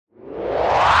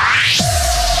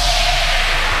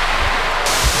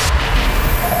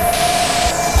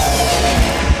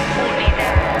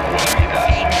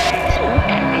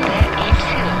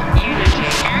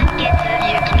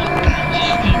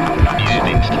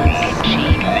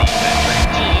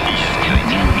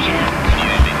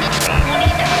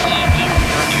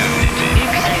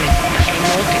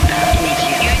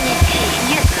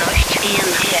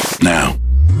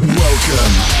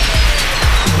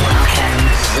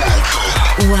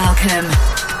Welcome.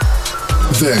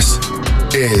 This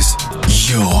is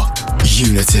your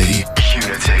Unity.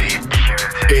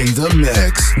 In the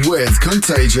mix with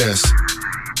Contagious.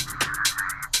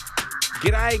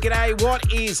 G'day,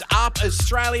 what is up,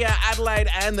 Australia, Adelaide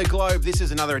and the globe? This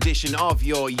is another edition of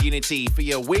your Unity for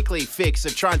your weekly fix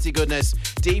of trancey goodness,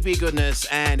 deepy goodness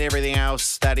and everything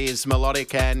else that is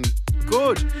melodic and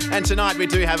good. And tonight we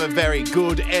do have a very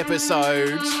good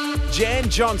episode. Jan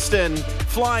Johnston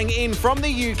flying in from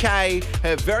the UK,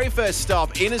 her very first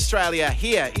stop in Australia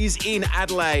here is in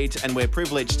Adelaide, and we're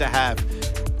privileged to have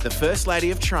the First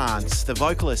Lady of Trance, the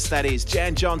vocalist that is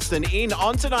Jan Johnston, in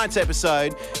on tonight's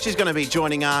episode. She's going to be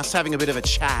joining us, having a bit of a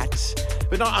chat.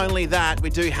 But not only that,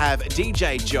 we do have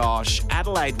DJ JoSH,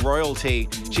 Adelaide royalty.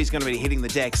 She's going to be hitting the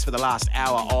decks for the last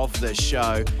hour of the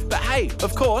show. But hey,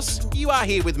 of course, you are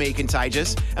here with me,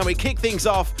 Contagious, and we kick things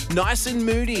off nice and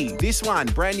moody. This one,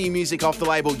 brand new music off the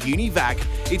label Univack.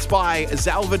 It's by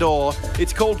Zalvador.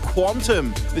 It's called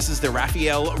Quantum. This is the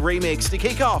Rafa'EL remix to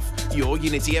kick off your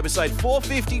Unity episode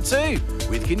 452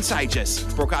 with Contagious.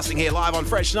 Broadcasting here live on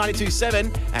Fresh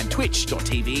 92.7 and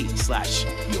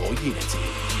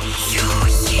twitch.tv/yourunity. Your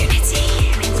Unity.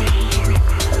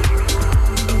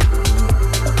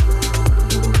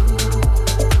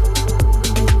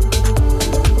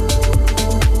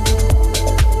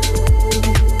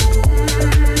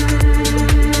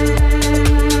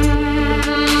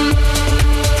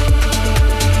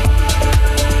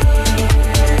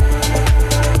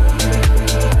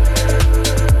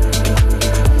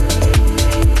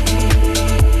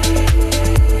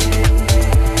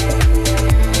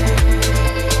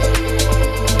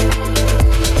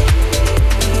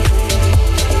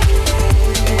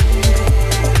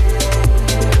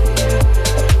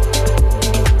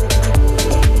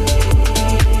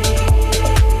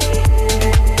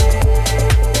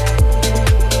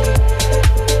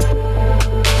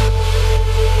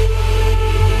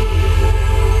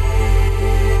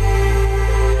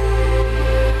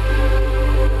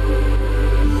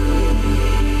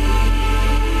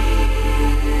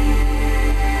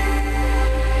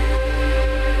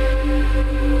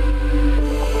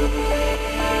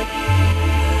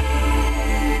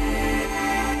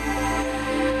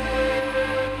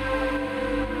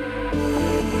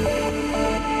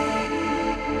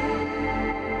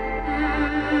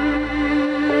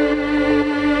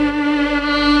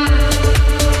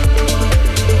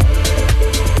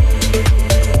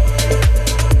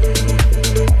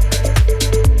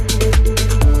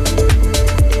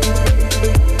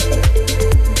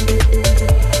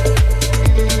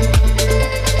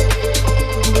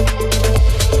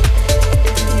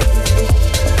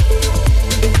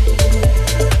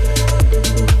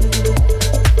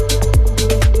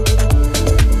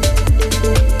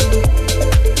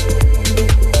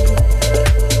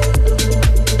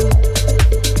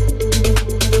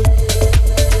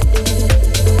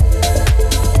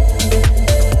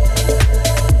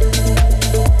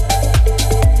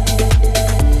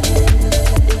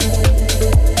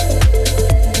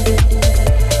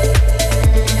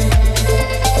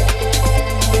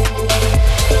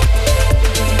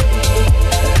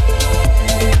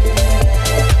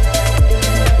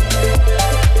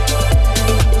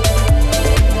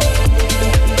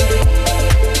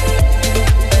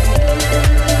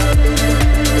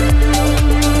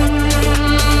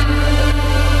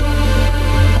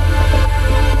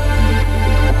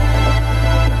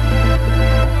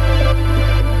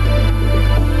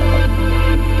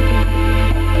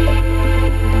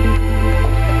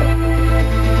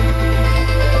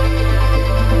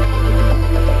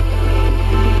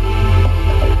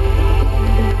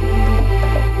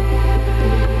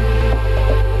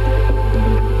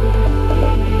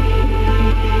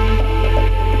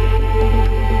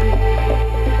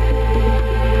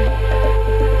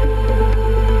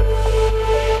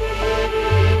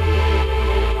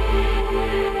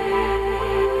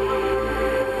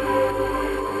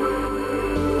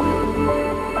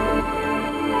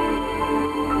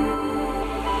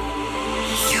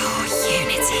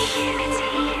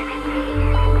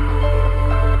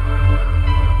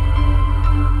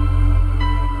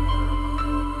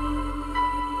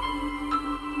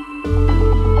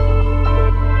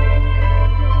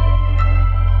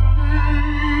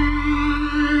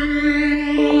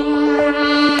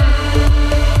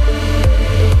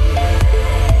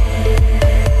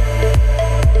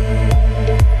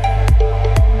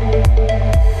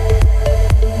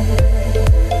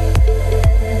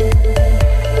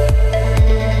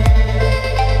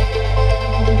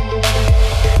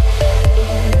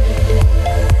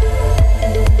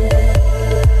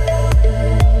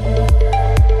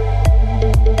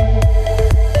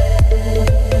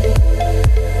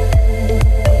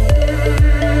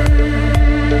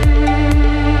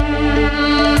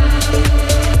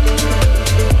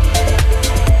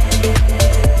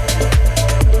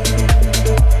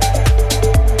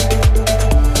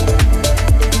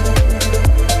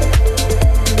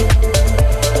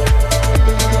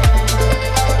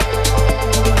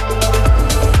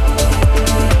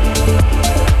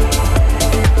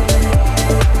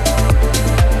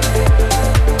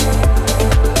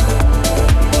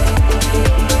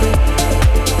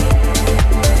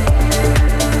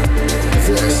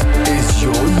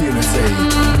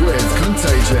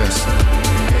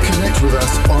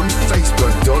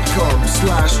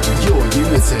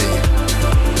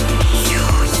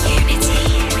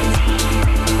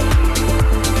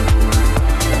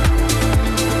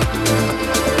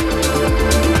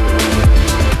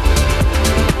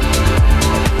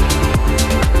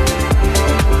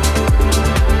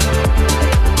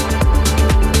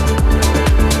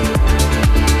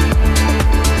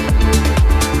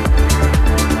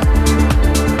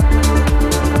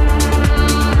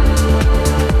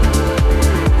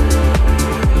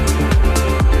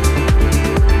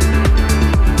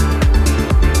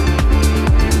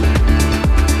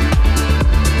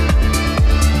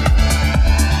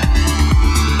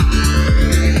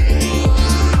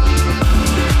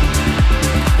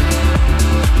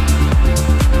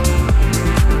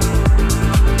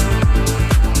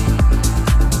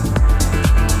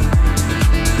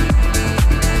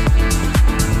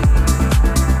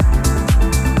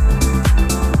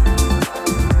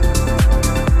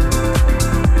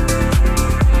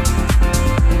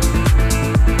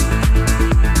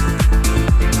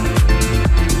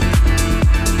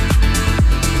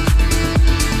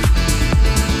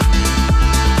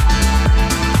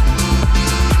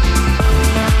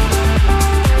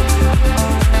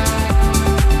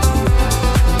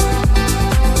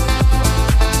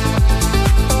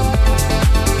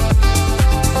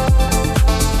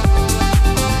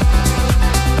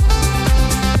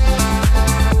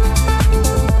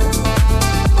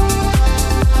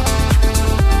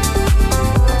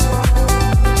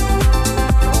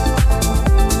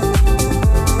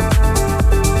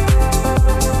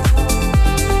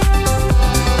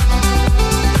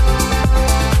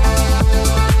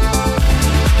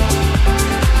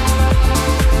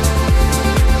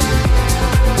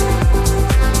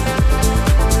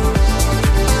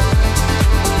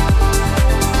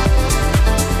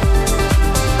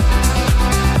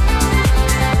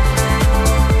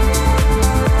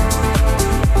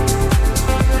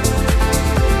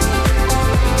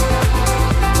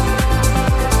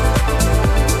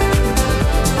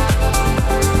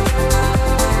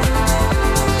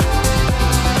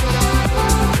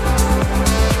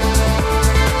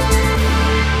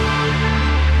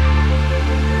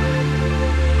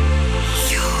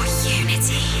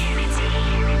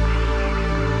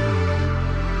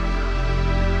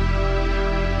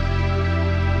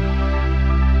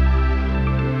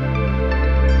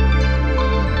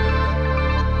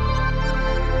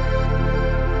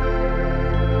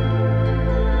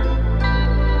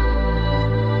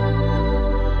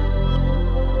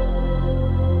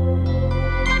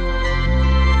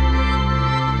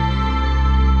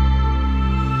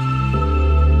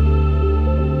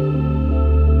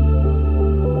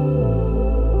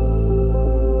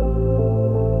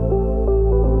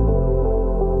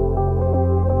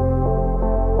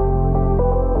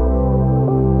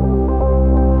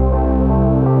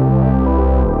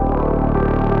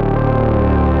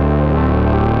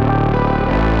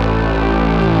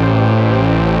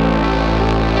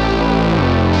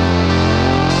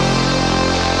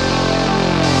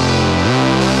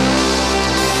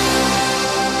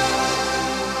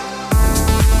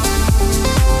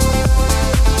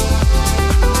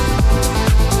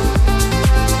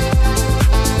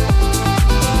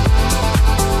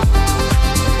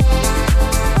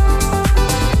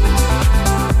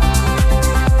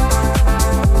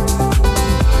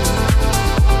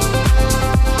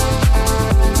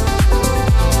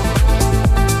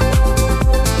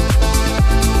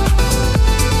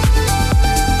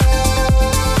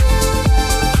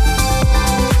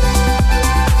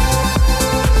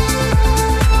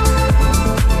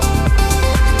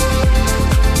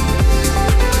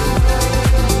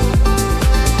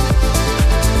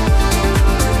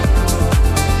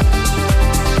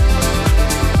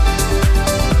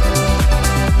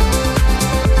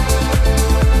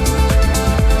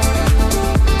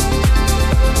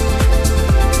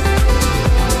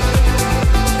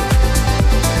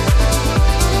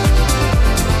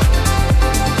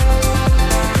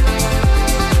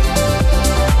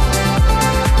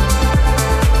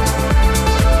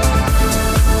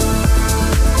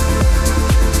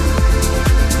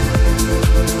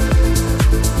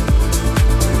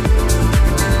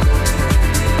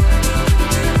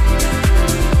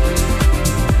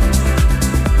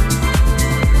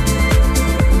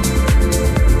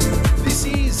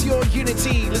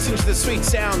 Sweet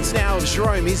sounds now of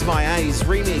Jerome Isma-Ae's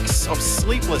remix of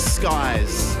Sleepless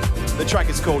Skies. The track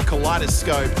is called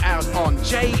Kaleidoscope, out on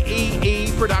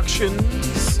JEE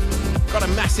Productions. Got a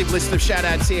massive list of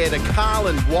shout-outs here to Carl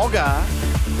and Wagga,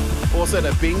 also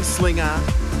to Bing Slinger,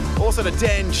 also to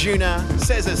Dan Juna,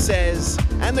 Says,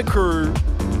 and the crew.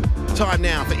 Time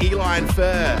now for Eli and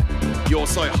Fur. You're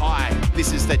So High.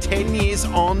 This is the 10 Years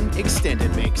On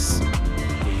Extended Mix. We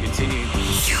continue.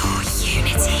 Your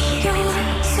unity.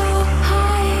 You're so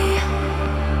high.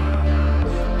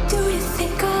 Do you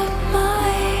think of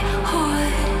my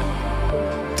heart?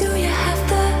 Do you have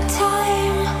the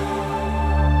time?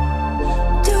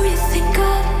 Do you think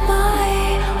of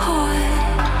my heart?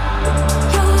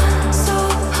 You're so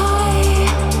high.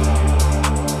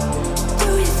 Do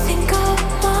you think of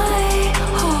my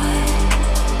heart?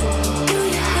 Do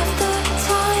you have the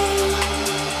time?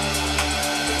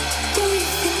 Do you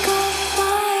think of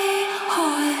my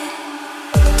heart?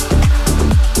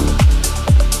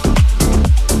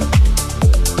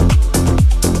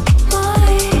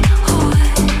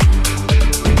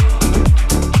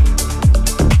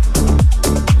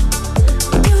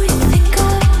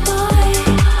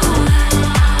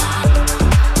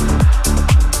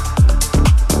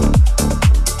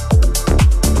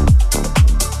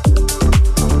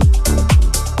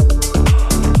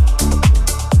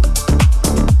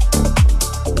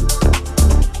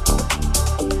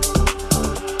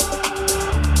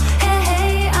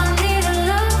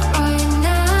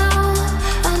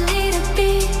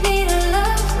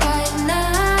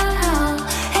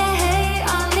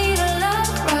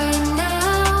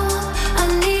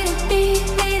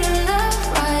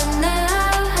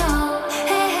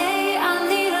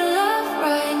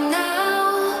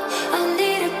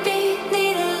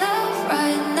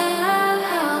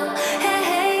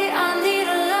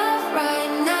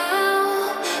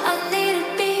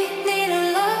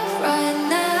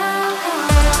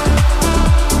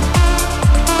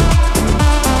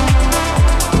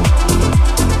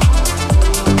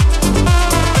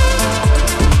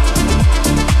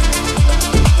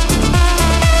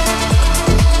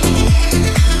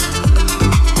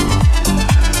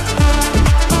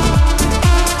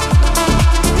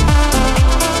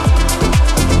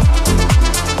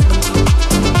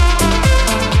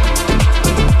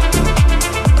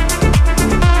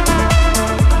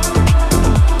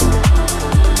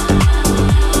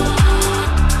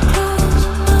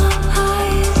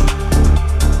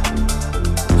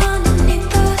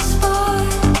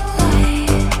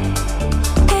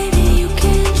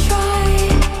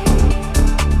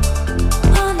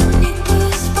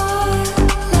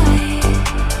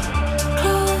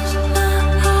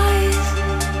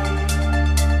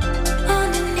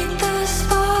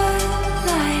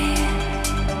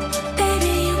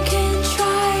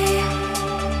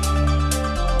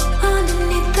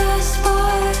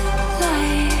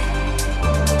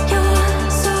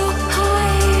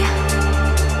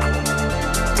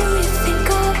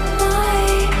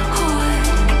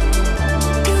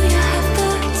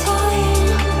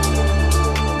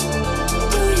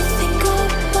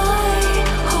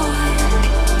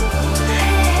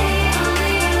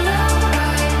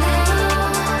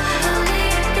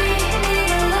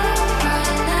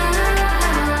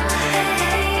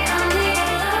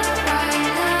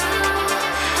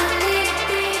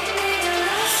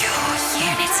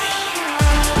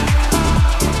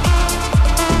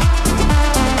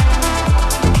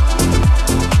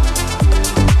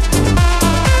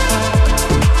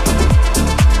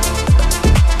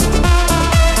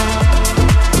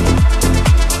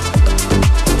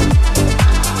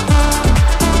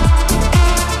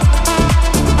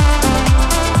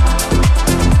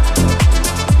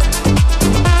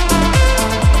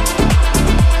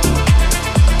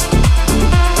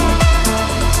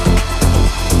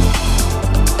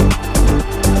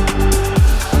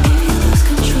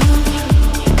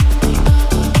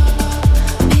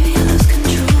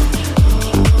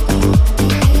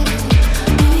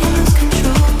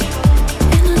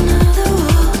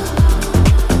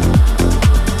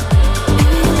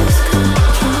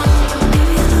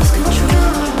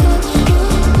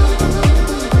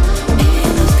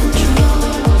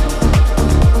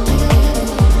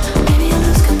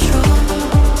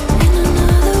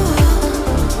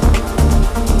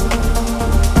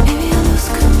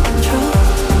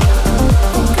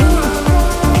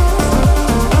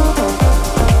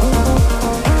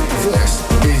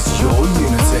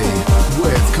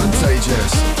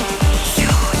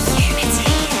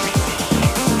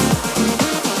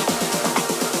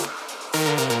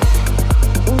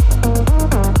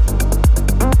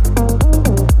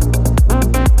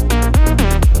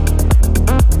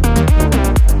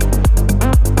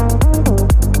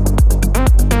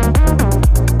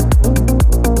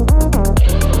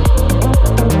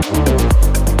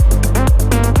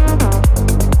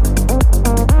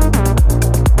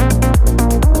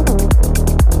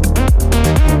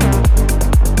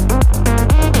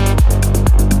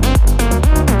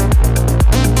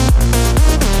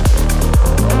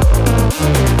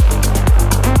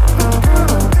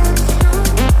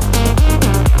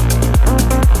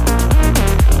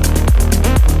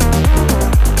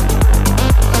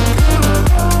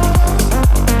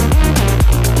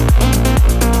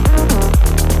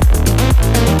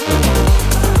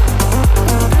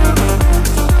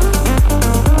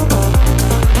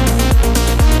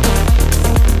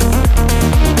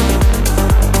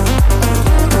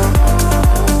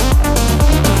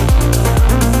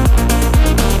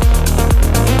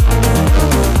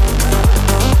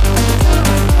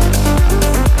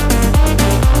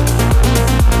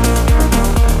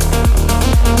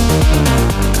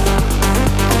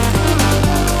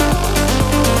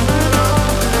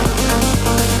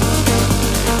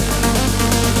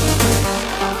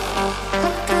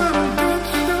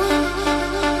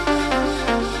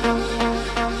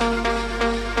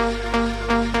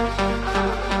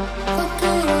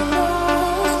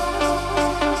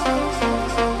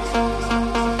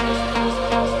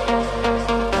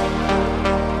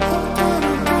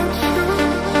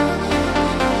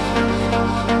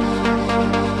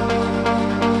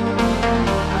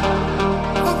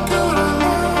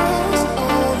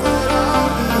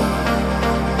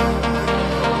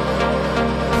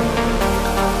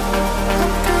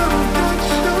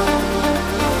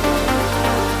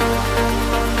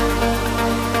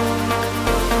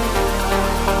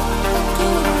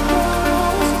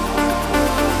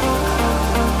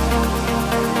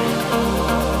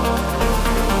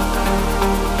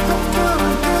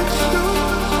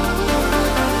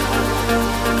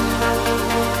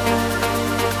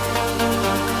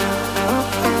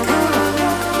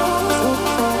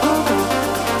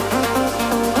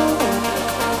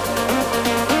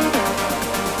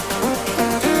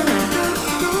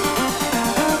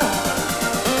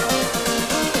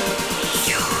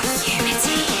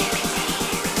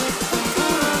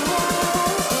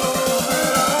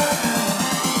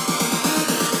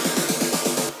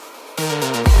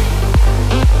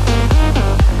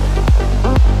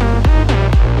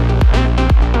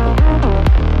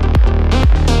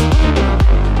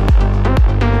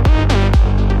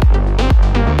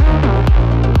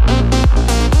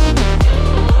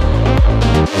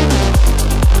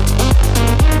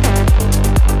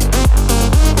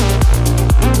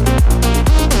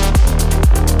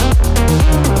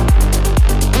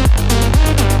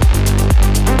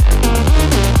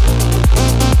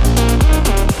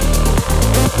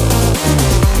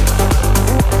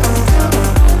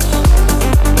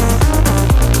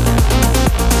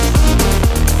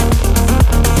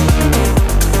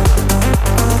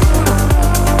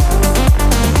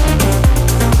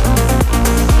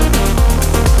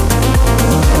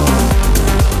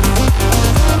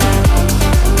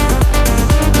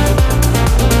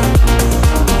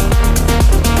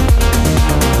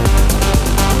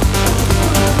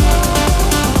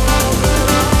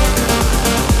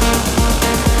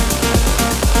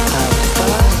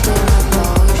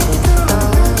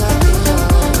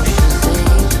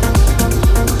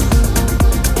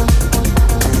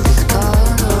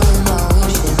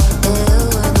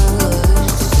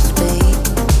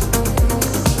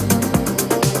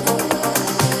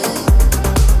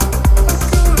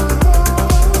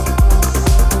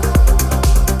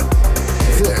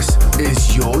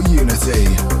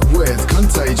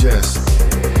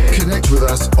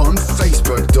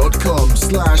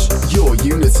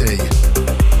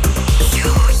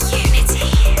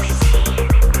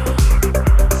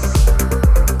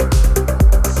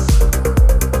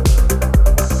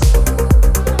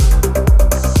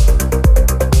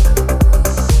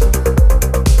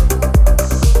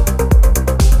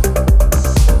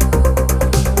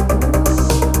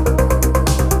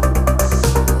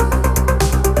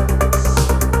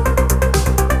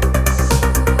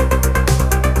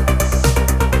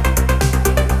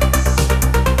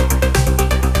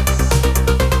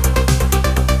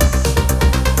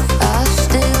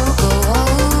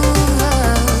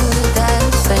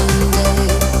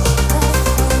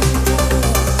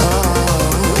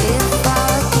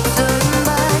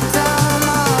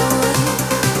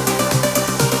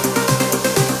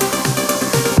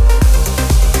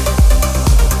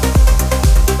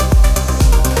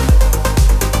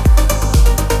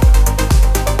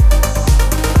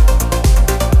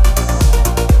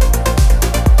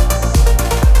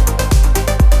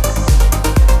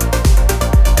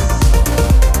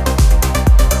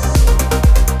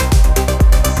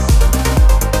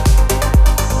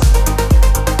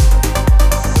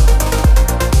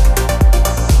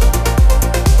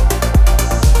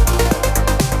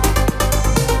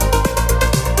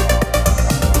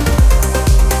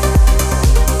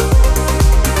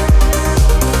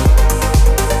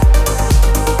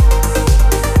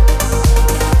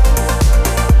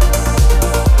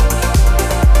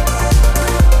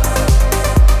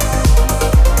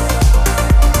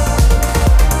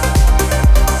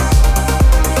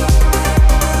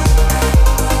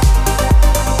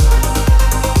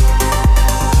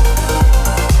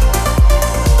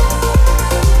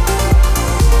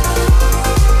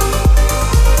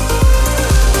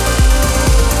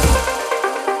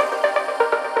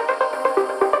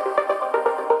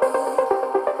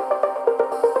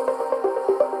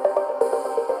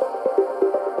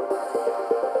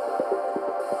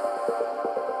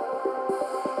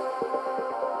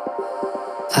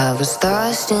 I was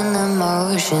lost in the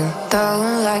motion,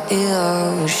 thrown like the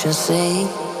ocean sea.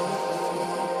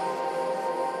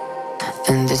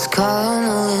 And this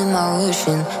carnal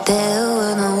emotion, there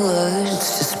were no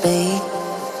words to speak.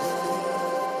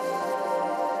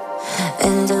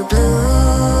 And the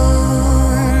blue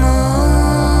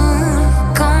moon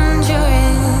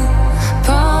conjuring,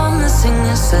 promising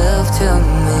herself to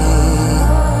me,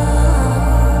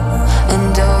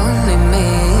 and only me.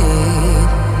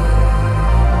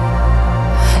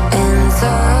 And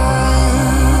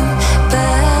time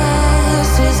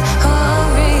passes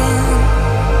hurrying,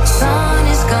 sun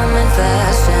is coming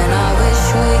fast, and I wish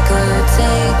we could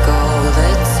take all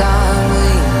the time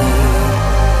we need.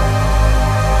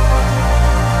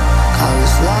 I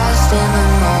was lost in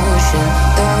emotion,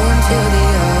 thrown to the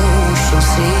ocean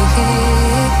sea.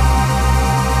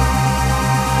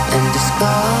 And this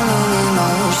carnal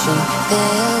emotion,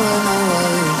 there were no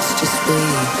words to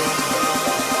speak.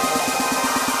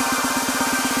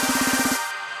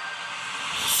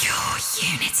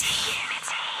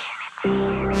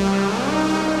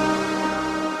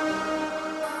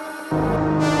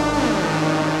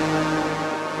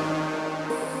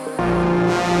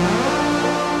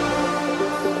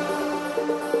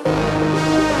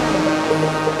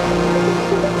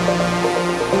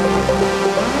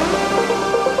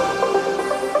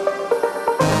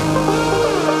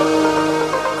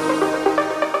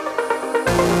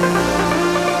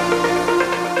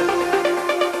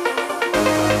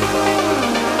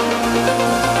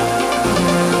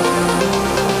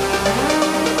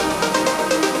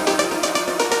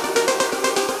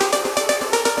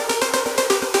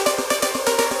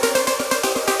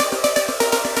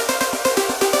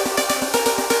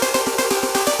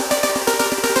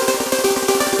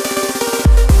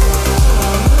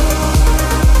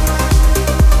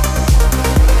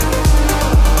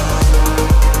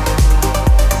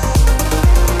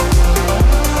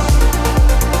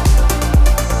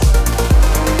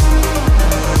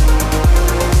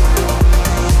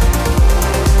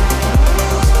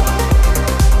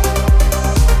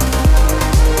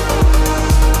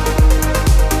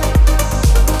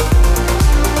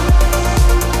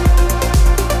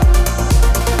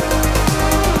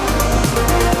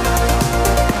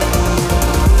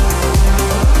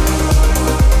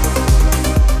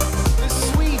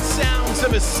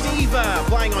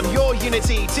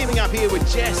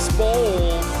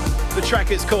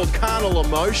 Is called Carnal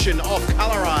Emotion off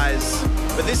Colorize,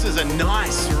 but this is a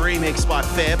nice remix by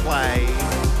Fehrplay.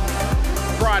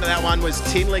 Prior to that one was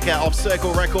Tinlicker off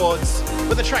Cercle Records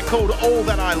with a track called All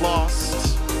That I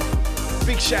Lost.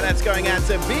 Big shout outs going out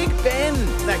to Big Ben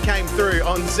that came through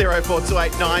on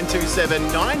 0428 927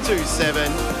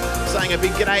 927, saying a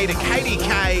big g'day to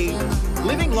KDK,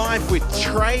 living life with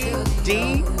Trey,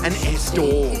 D and S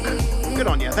Dog. Good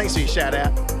on you, thanks for your shout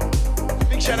out.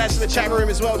 Shout out to the chat room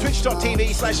as well,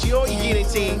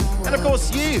 twitch.tv/yourunity. And of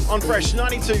course you on Fresh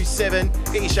 92.7.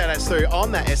 Get your shout outs through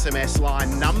on that SMS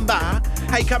line number.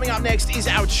 Hey, coming up next is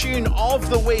our tune of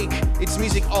the week. It's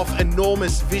music off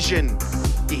Enormous Vision.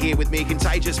 You're here with me,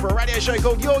 Contagious, for a radio show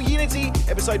called Your Unity,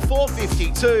 episode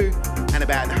 452. And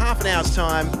about in half an hour's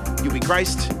time, you'll be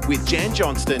graced with Jan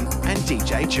Johnston and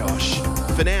DJ JoSH.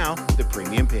 For now, the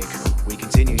premium pick. We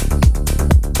continue.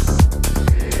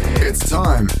 It's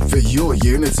time for Your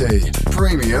Unity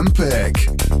Premium Pick.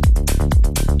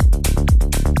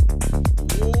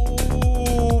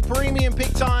 Ooh, premium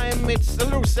pick time. It's a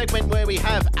little segment where we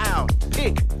have our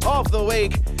pick of the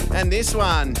week. And this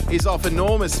one is off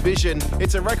Enormous Vision.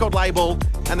 It's a record label,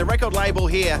 and the record label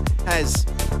here has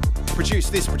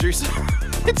produced this producer.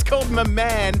 It's called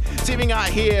MaMan, teaming up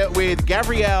here with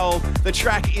Gavriel. The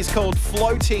track is called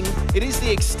Floating. It is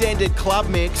the extended club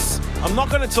mix. I'm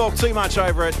not going to talk too much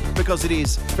over it because it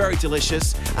is very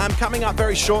delicious. Coming up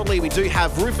very shortly, we do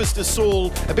have Rufus de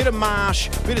Soul, a bit of Marsh,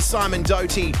 a bit of Simon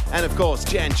Doty, and of course,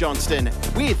 Jan Johnston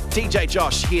with DJ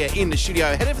JoSH here in the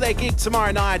studio. Head over their gig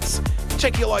tomorrow night.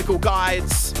 Check your local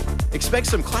guides. Expect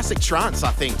some classic trance, I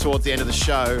think, towards the end of the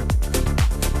show.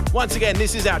 Once again,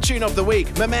 this is our tune of the week,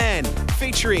 MaMan,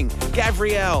 featuring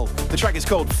Gavriel. The track is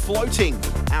called Floating,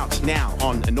 out now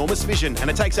on Enormous Vision, and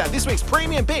it takes out this week's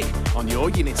premium pick on Your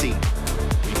Unity.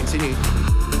 We continue.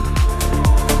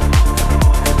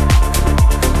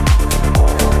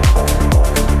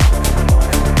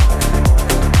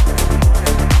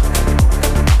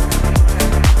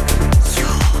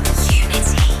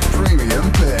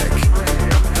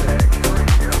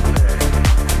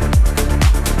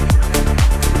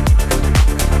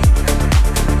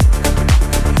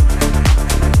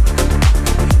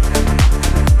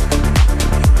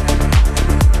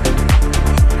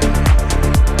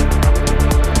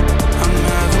 I'm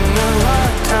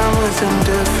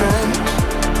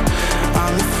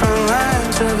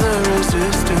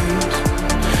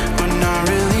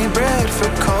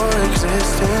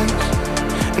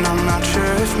And I'm not sure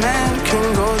if man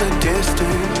can go the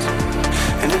distance,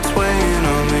 and it's weighing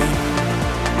on me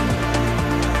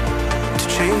to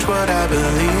change what I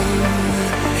believe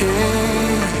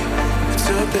in. It's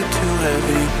a bit too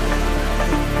heavy,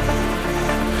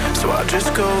 so I'll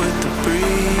just go with the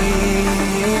breeze.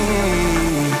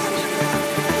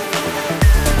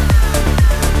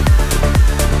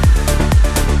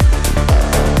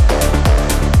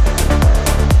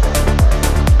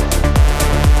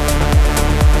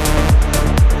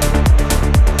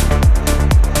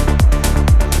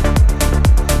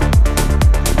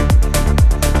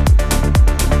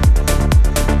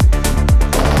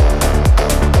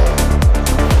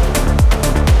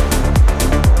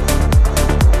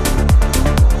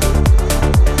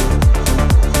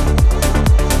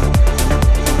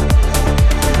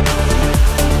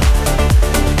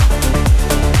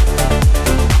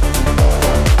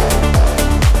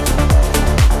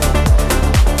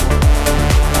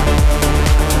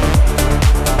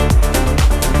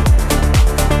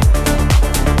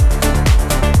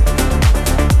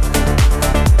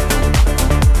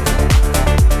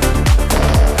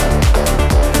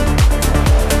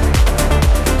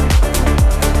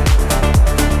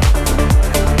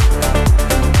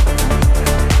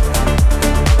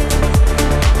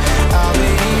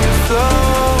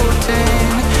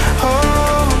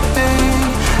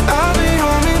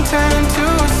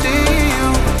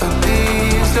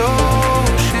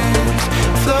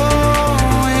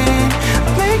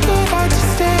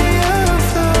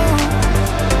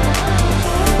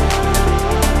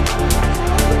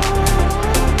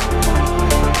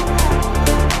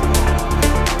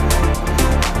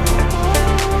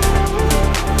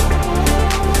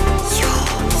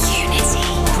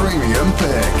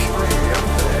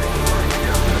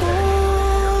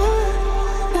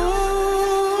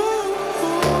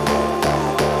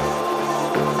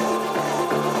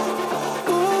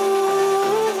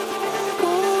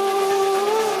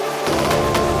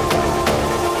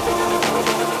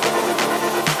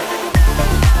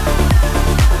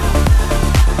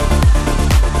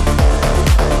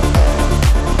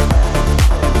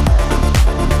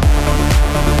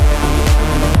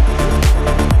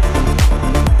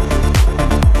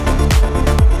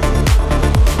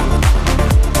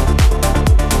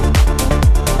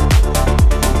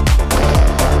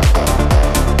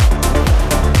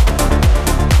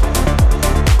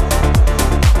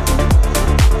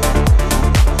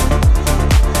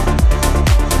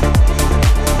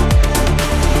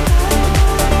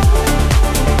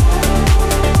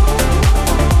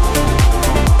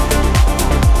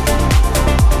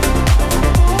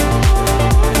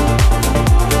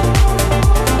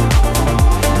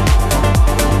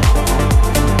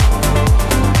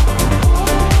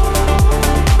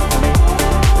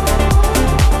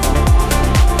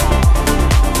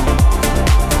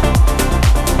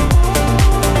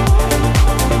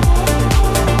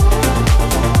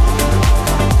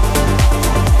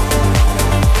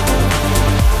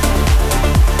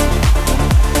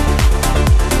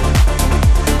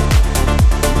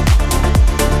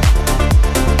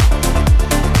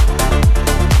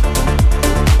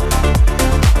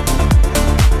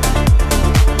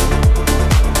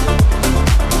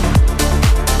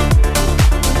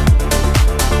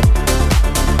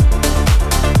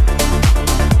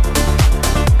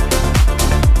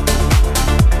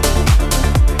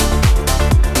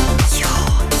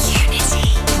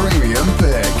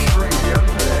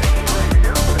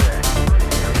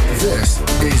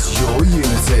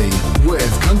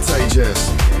 Contagious.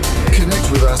 Connect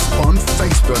with us on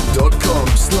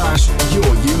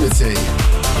facebook.com/yourunity.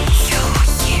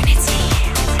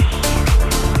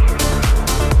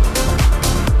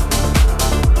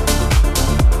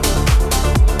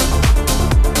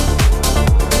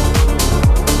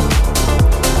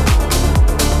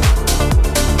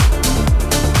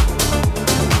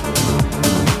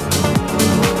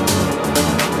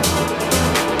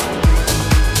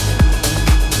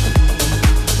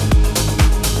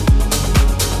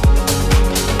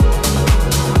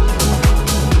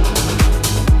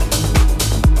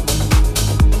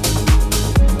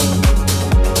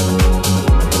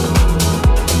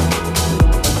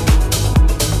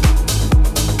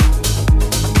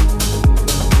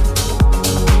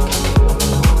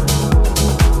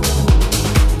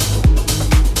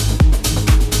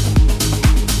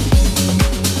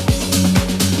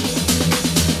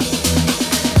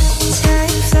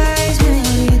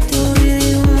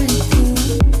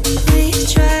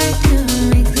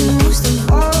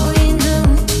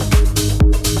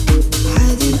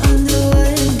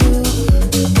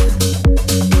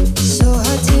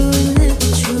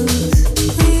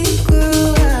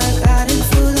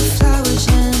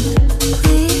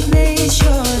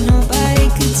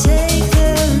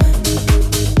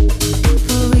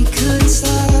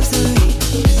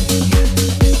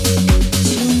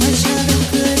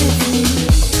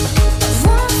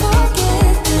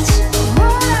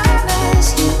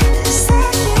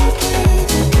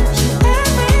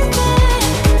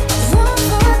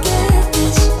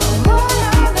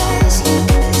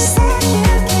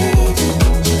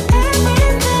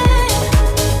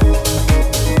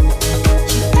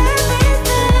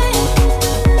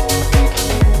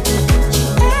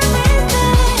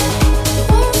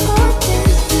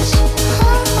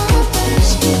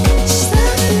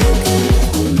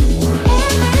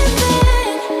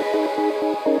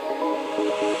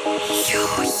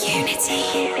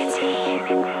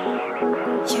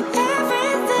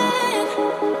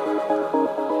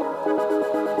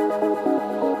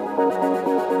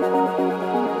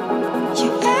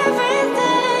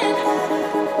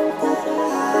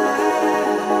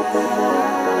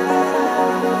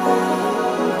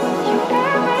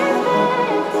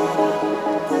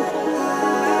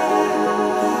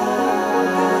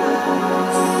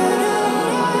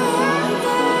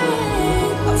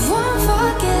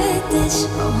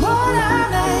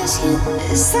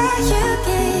 Is that you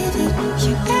gave it,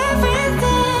 you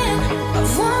everything. I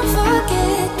won't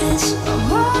forget this,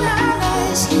 I'm all I'm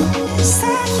asking. Is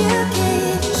that you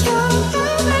gave it, you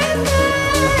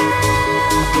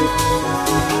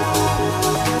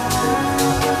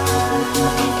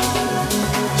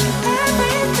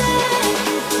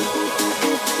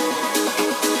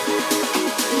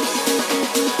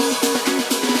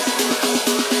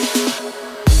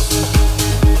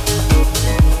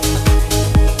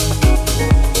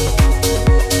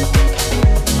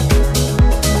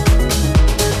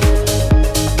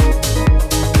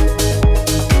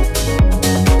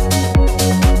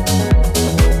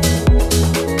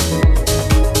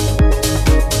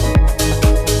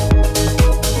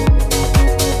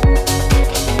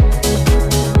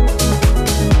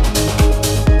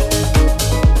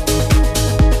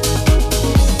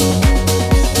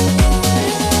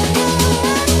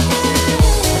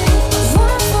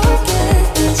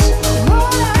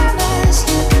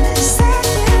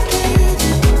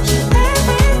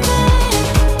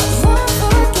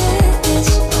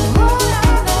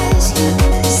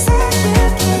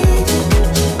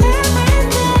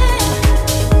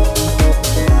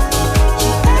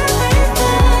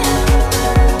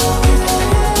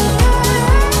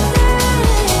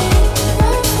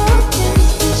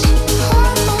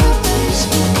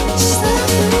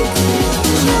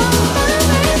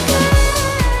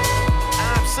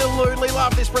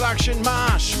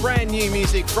Marsh, brand new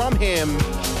music from him,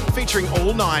 featuring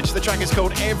All Night. The track is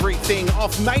called Everything,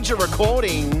 off Major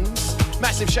Recordings.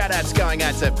 Massive shout outs going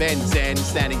out to Ben Zen,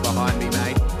 standing behind me,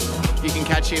 mate. You can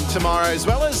catch him tomorrow, as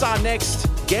well as our next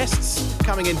guests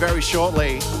coming in very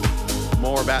shortly.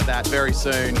 More about that very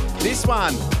soon. This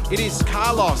one, it is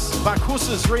Carlos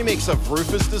Bacchu's remix of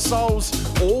Rufus de Soul's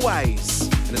Always.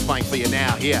 And it's playing for you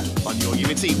now here on Your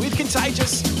Unity with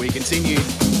Contagious. We continue.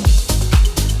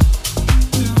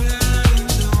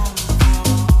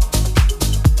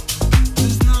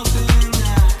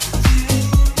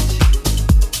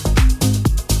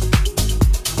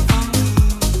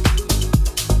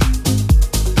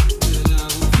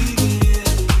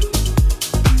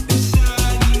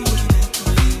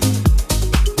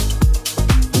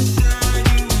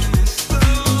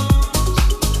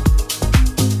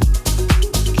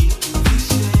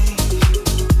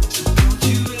 Don't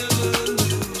you ever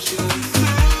lose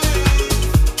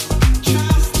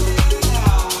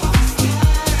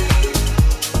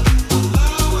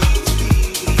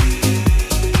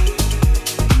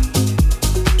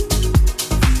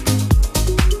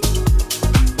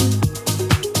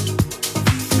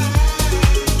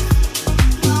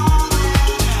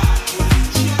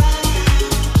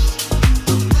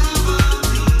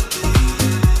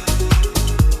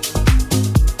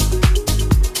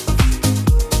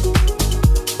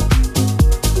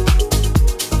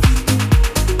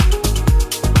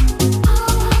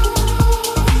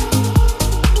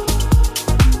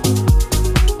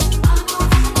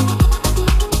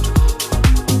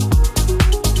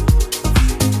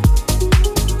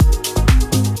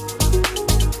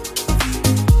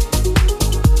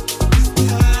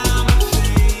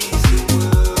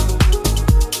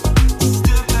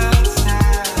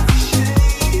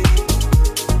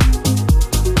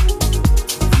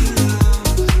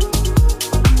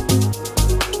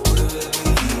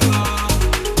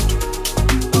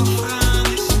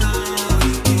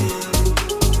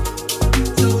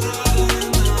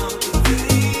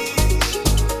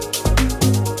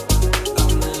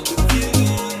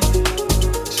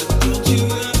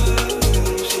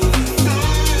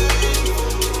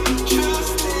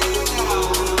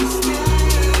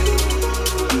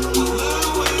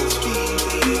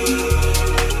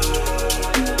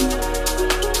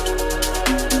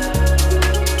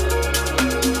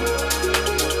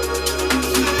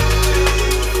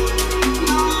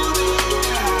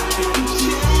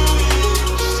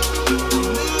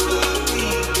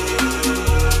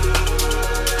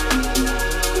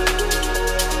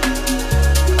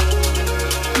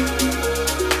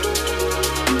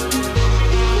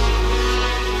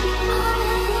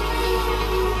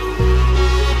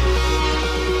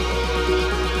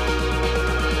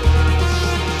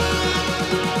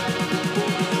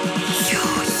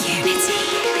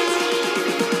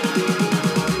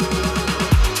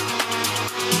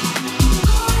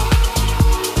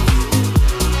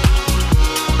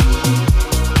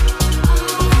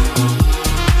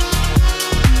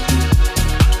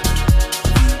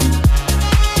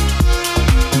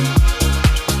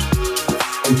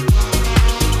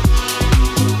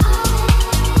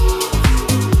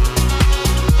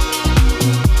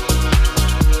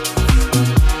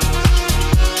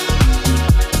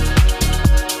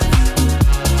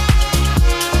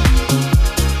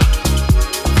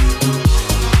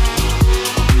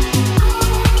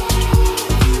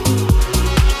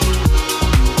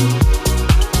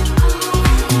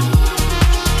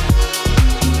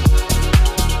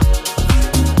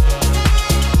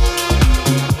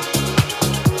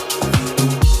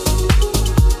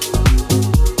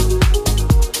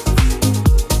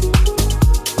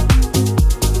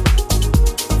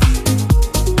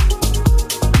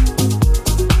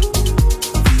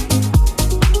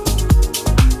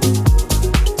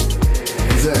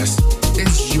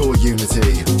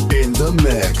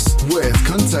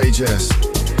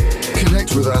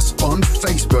Connect with us on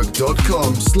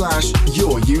facebook.com/yourunity.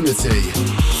 Your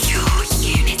Unity.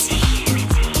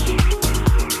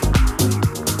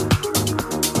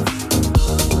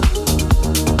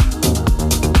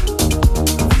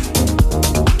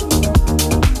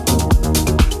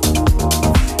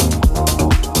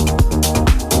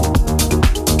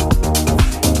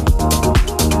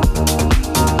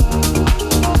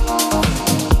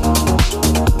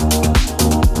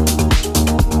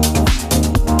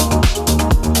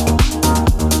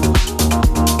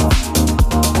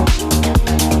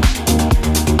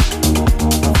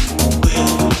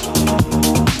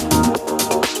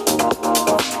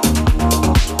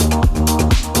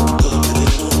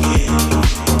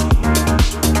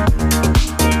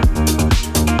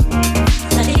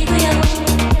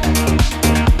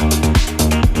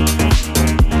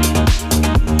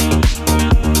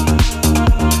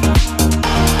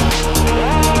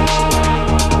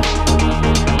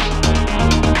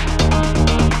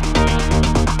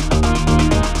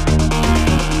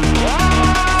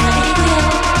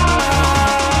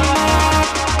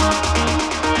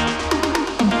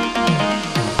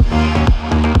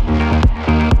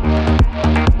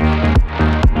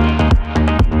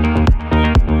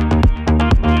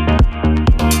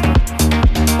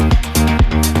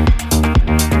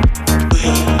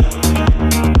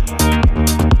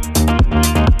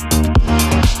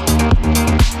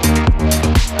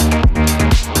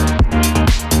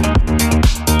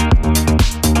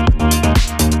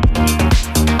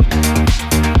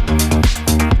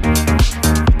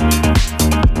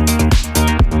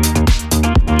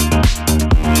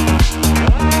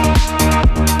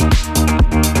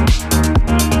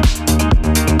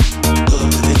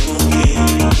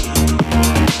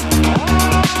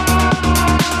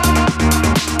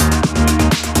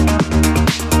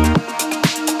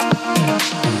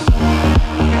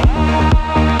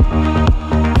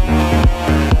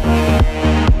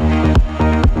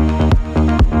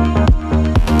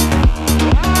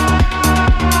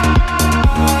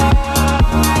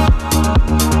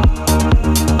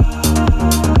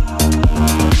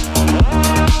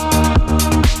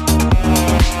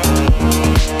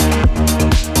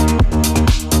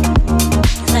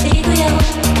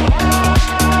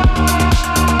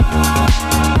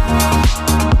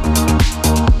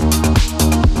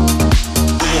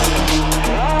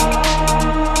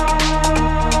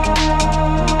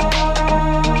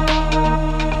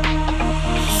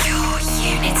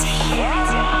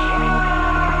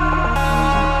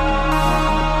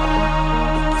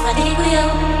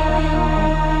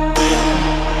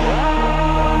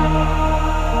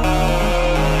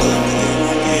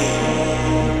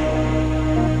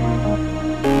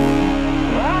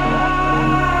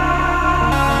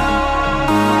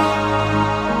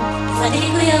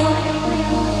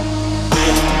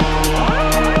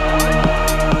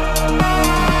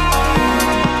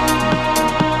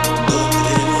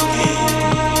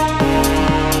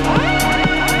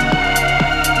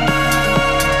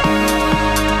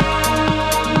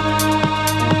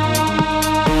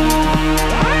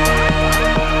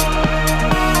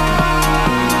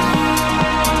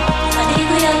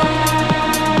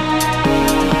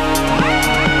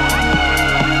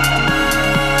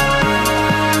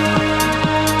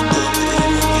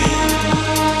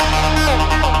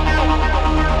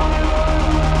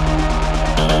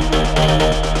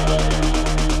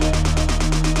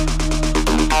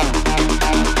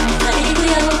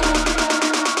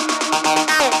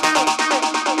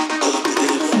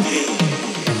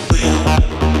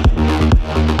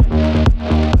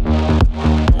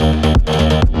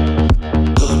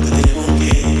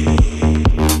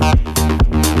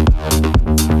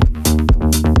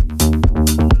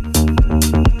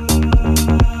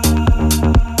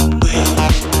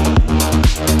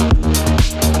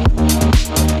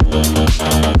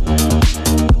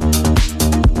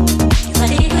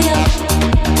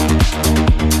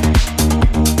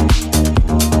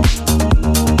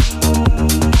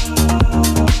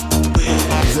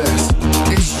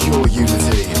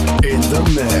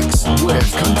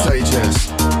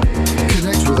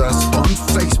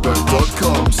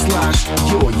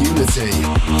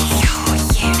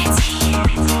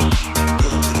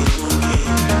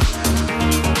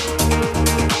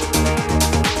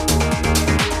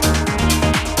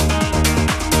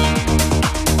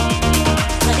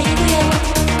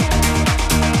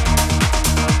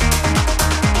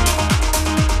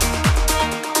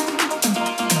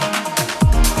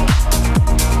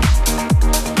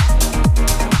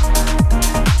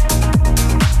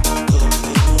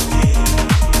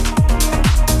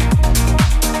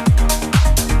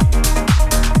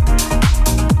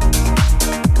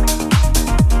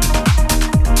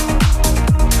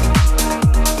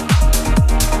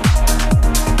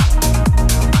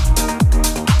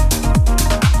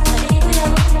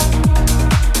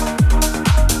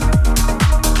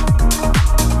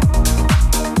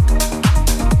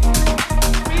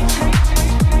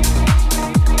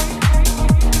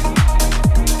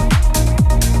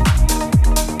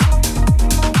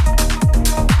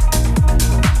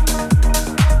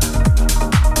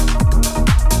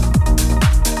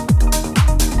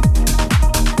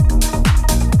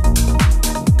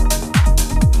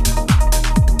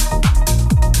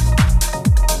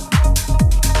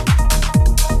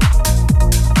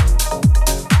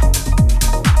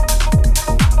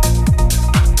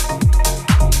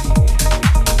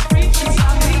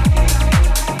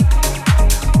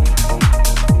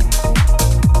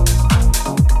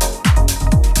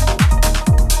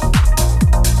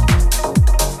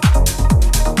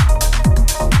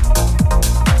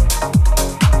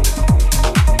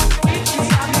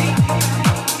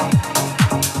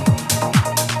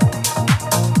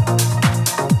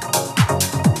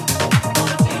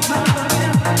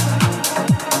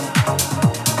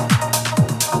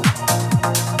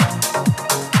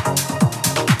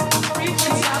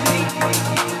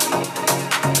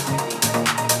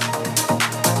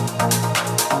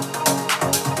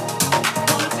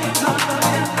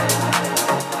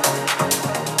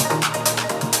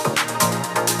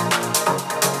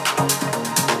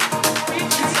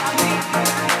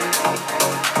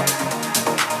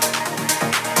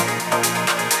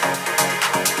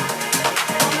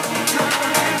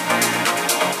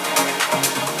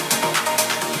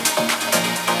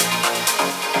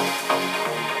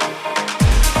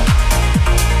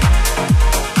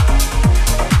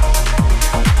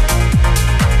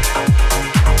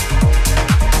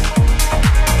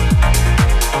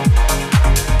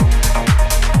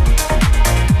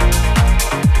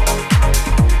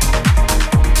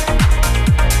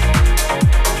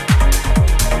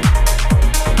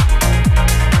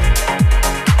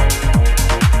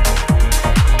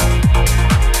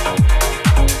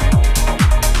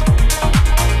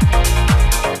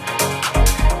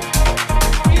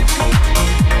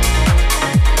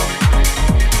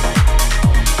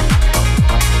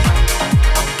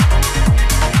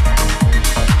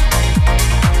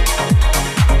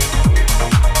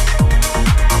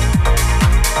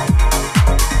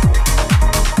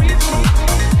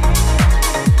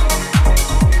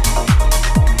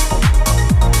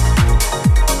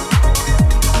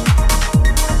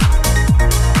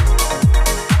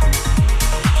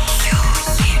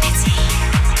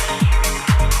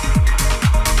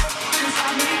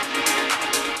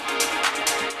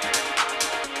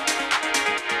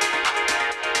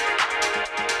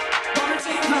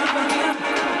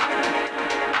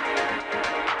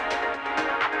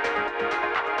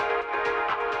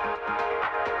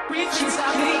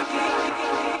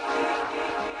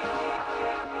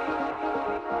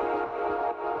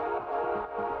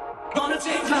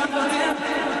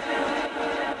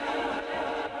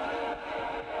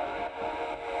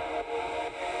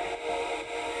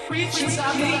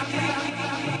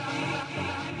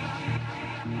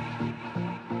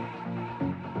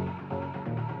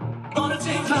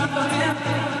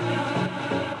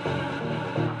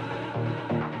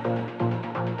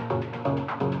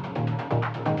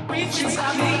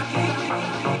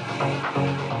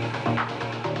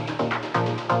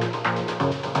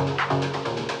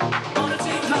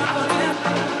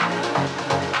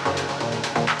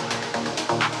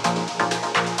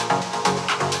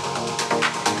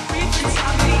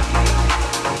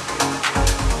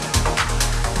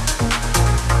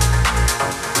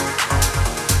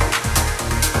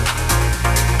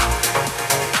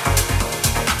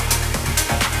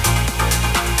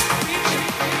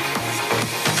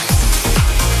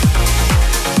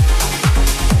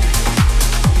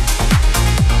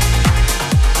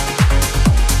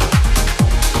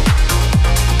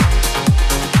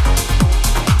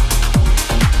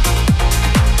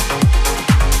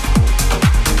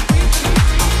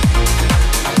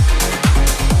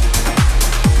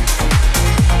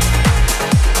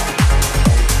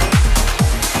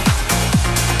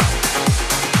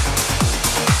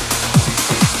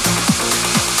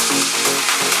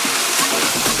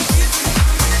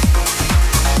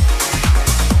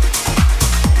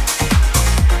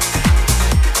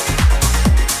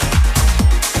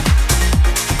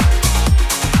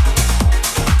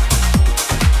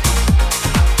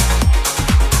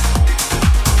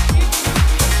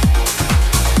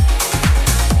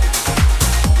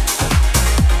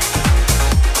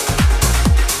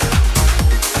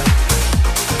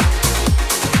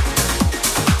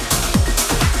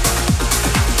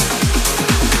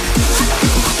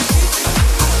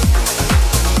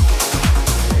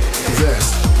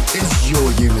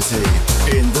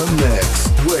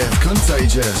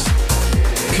 Contagious.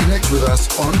 Connect with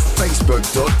us on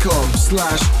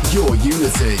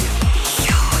facebook.com/yourunity.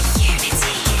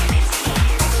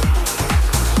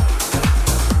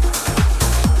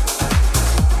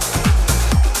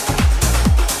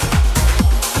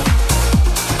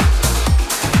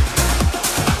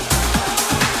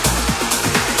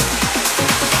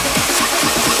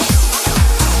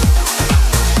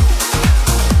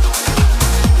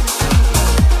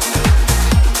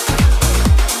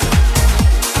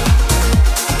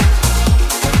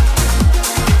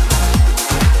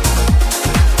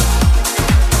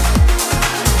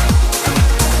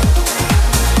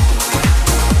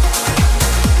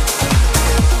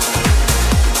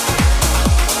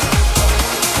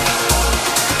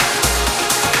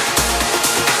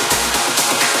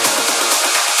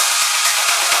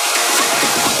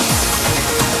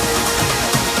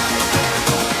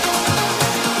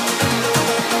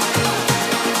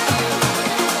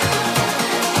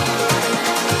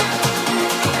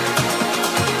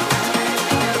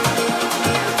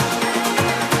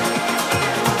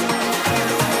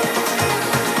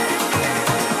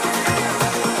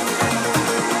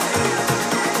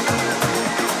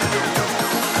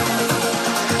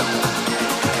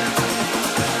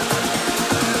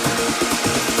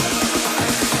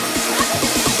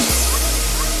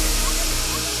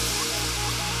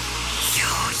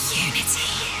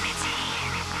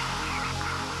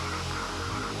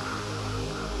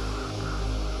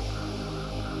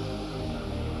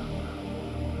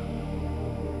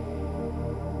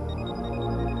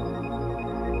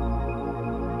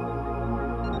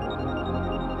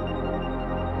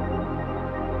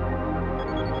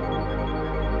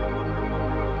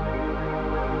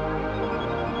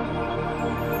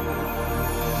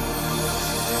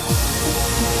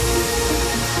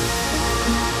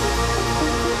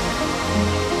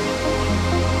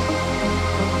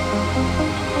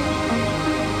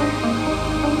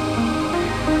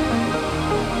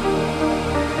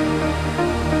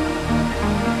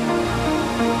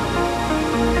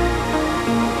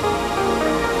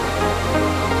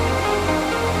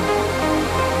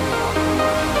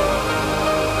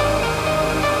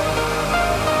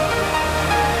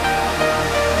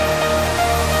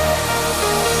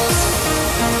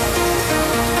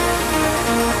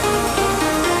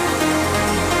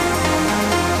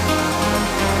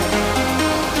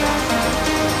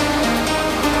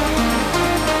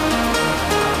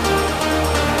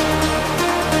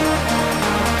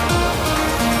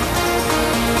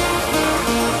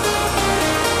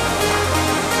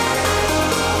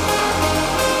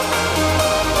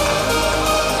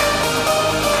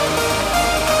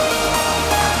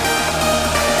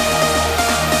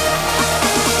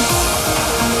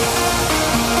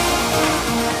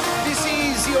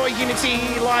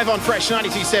 live on Fresh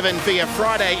 92.7 for your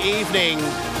Friday evening.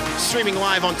 Streaming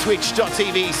live on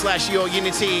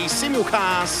twitch.tv/YourUnity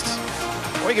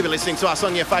simulcast. Or you can be listening to us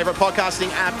on your favourite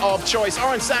podcasting app of choice or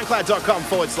on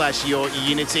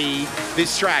soundcloud.com/YourUnity.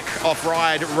 This track off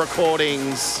Ride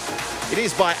Recordings. It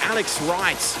is by Alex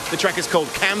Wright. The track is called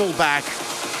Camelback.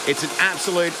 It's an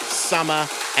absolute summer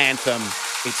anthem.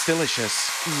 It's delicious.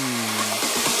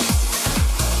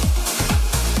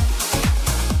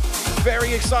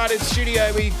 Very excited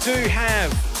studio. We do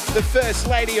have the First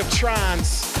Lady of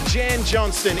Trance, Jan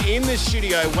Johnston, in the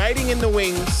studio, waiting in the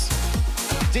wings.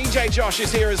 DJ JoSH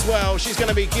is here as well. She's going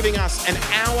to be giving us an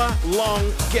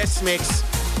hour-long guest mix.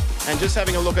 And just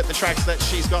having a look at the tracks that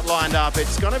she's got lined up,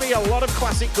 it's going to be a lot of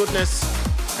classic goodness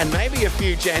and maybe a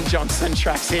few Jan Johnston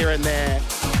tracks here and there.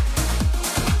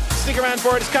 Stick around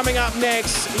for it. It's coming up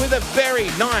next with a very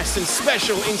nice and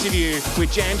special interview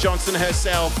with Jan Johnston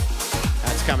herself.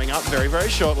 That's coming up very, very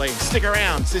shortly. Stick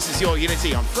around. This is Your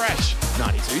Unity on Fresh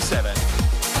 92.7.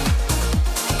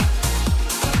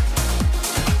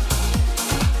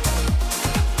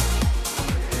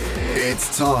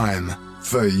 It's time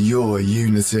for Your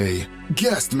Unity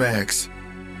Guest Mix.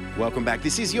 Welcome back.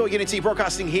 This is Your Unity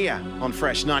broadcasting here on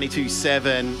Fresh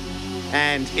 92.7.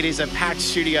 And it is a packed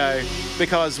studio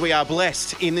because we are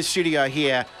blessed in the studio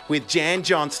here with Jan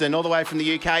Johnston all the way from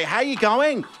the UK. How are you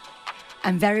going?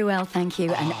 I'm very well, thank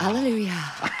you, and hallelujah.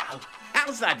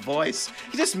 How's that voice?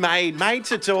 You're just made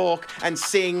to talk and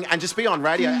sing and just be on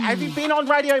radio. Have you been on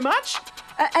radio much?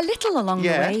 A little along the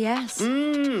way, yes.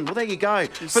 Well, there you go.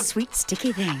 But Sweet,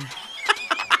 sticky thing.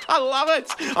 I love it.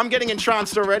 I'm getting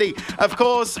entranced already. Of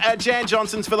course, Jan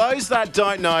Johnston's, for those that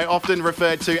don't know, often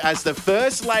referred to as the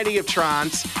First Lady of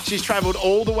Trance. She's travelled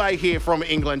all the way here from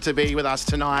England to be with us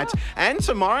tonight and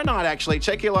tomorrow night, actually.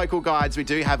 Check your local guides. We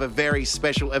do have a very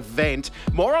special event.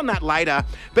 More on that later.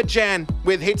 But Jan,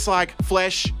 with hits like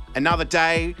Flesh, Another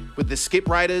Day, with the Skip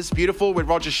Raiders, Beautiful with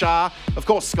Roger Shah, of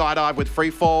course Skydive with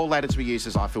Freefall, later to be used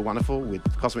as I Feel Wonderful with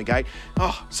Cosmic Gate.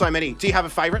 Oh, so many. Do you have a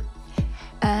favourite?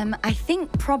 I think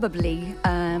probably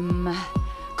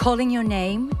Calling Your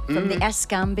Name from the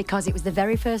S-Scam, because it was the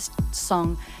very first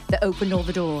song that opened all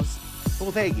the doors. Well,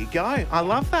 there you go. I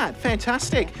love that.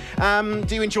 Fantastic. Do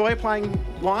you enjoy playing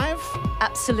live?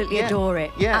 Absolutely adore it.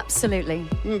 Yeah. Absolutely.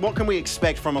 What can we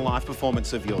expect from a live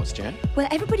performance of yours, Jan? Well,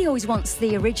 everybody always wants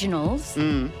the originals,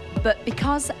 but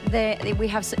because we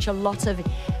have such a lot of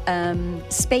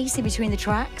space in between the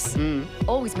tracks,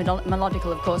 always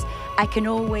melodical, of course, I can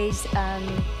always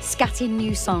scat in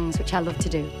new songs, which I love to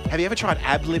do. Have you ever tried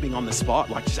ad-libbing on the spot,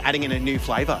 like just adding in a new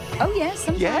flavour? Oh, yeah,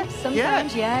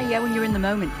 sometimes. Yeah, when you're in the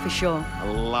moment, for sure. I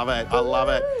love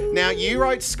it. Now, you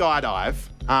wrote Skydive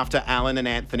after Alan and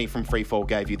Anthony from Freefall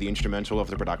gave you the instrumental of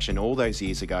the production all those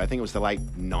years ago. I think it was the late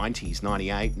 90s,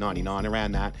 98, 99,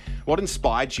 around that. What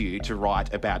inspired you to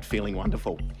write about feeling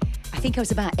wonderful? I think I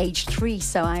was about age 3,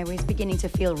 so I was beginning to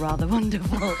feel rather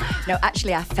wonderful. No,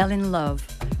 actually, I fell in love.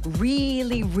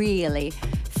 Really, really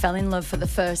fell in love for the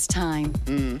first time.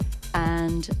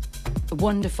 And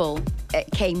wonderful,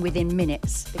 it came within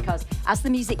minutes, because as the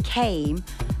music came,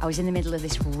 I was in the middle of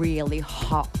this really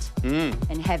hot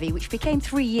and heavy, which became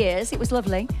 3 years. It was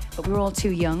lovely, but we were all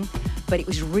too young. But it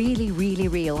was really, really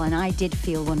real, and I did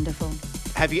feel wonderful.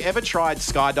 Have you ever tried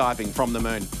skydiving from the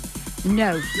moon?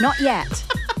 No, not yet.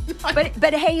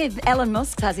 But hey, if Elon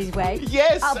Musk has his way,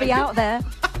 yes, I'll be out there.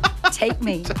 Take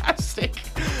me. Fantastic.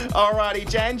 Alrighty,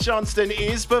 Jan Johnston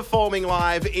is performing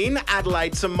live in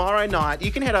Adelaide tomorrow night.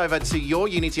 You can head over to Your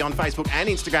Unity on Facebook and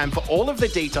Instagram for all of the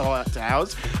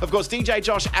details. Of course, DJ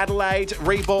JoSH Adelaide,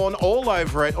 Reborn, all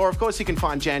over it. Or, of course, you can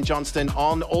find Jan Johnston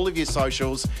on all of your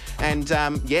socials. And,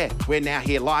 we're now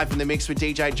here live in the mix with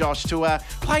DJ JoSH to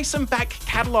play some back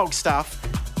catalogue stuff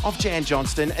of Jan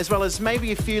Johnston, as well as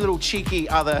maybe a few little cheeky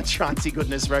other trancey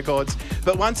goodness records.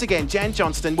 But once again, Jan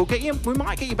Johnston, we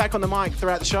might get you back on the mic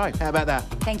throughout the show. How about that?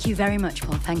 Thank you very much,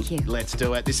 Paul. Thank you. Let's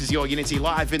do it. This is Your Unity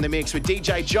live in the mix with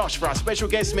DJ JoSH for our special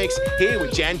guest mix here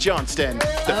with Jan Johnston. The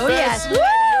first lady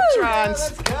of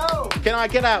trance. Let's go. Can I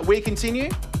get a We Continue?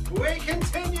 We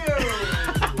continue.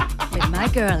 With my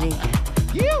girlie.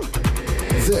 You.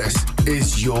 This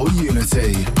is Your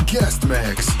Unity Guest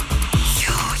Mix.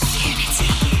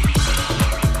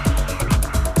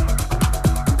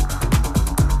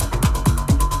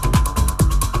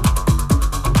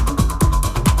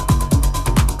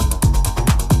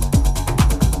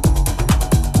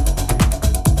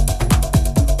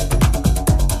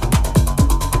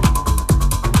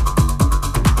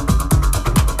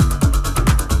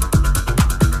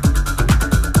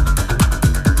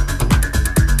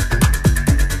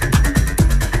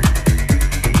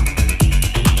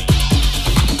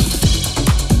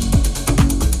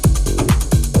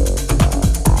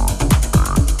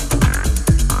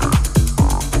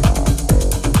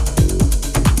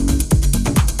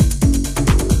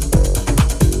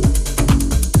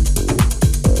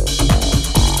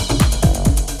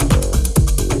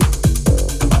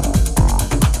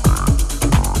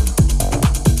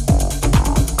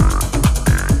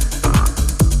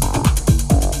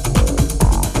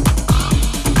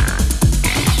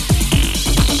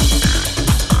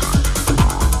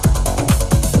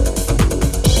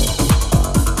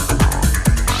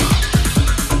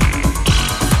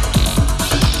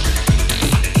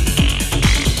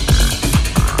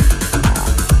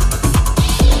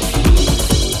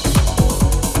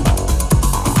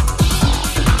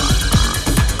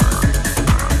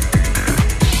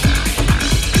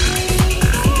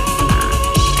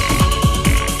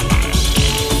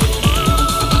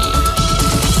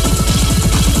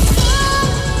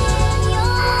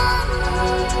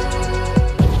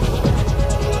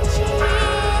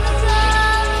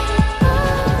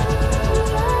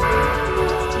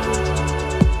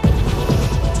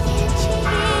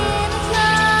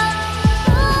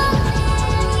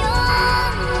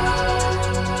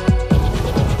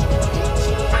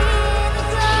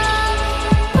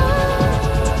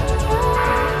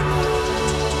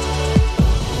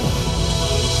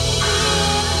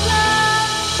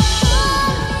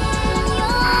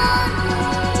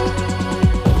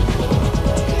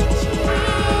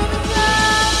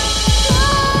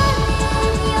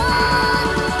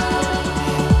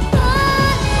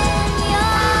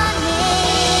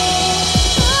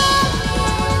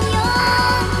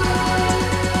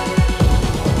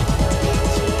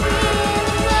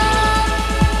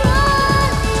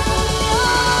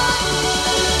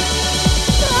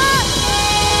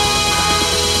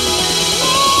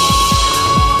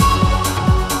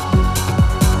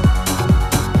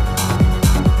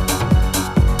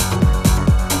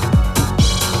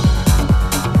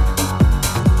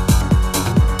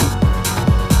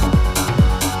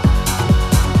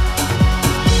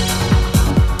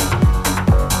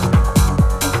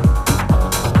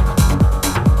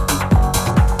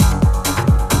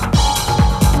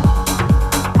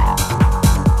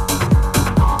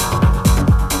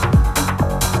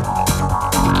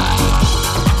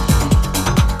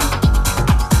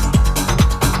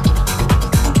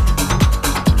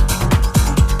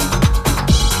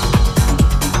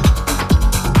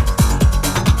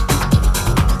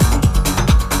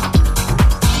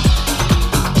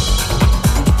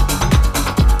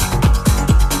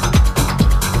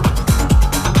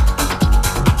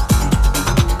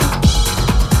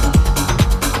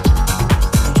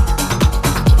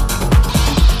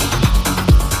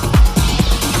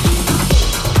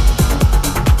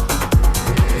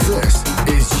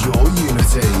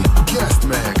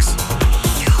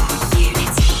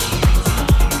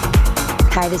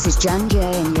 this is Jan J,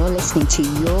 and you're listening to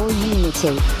Your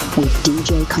Unity with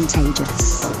DJ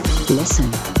Contagious. Listen.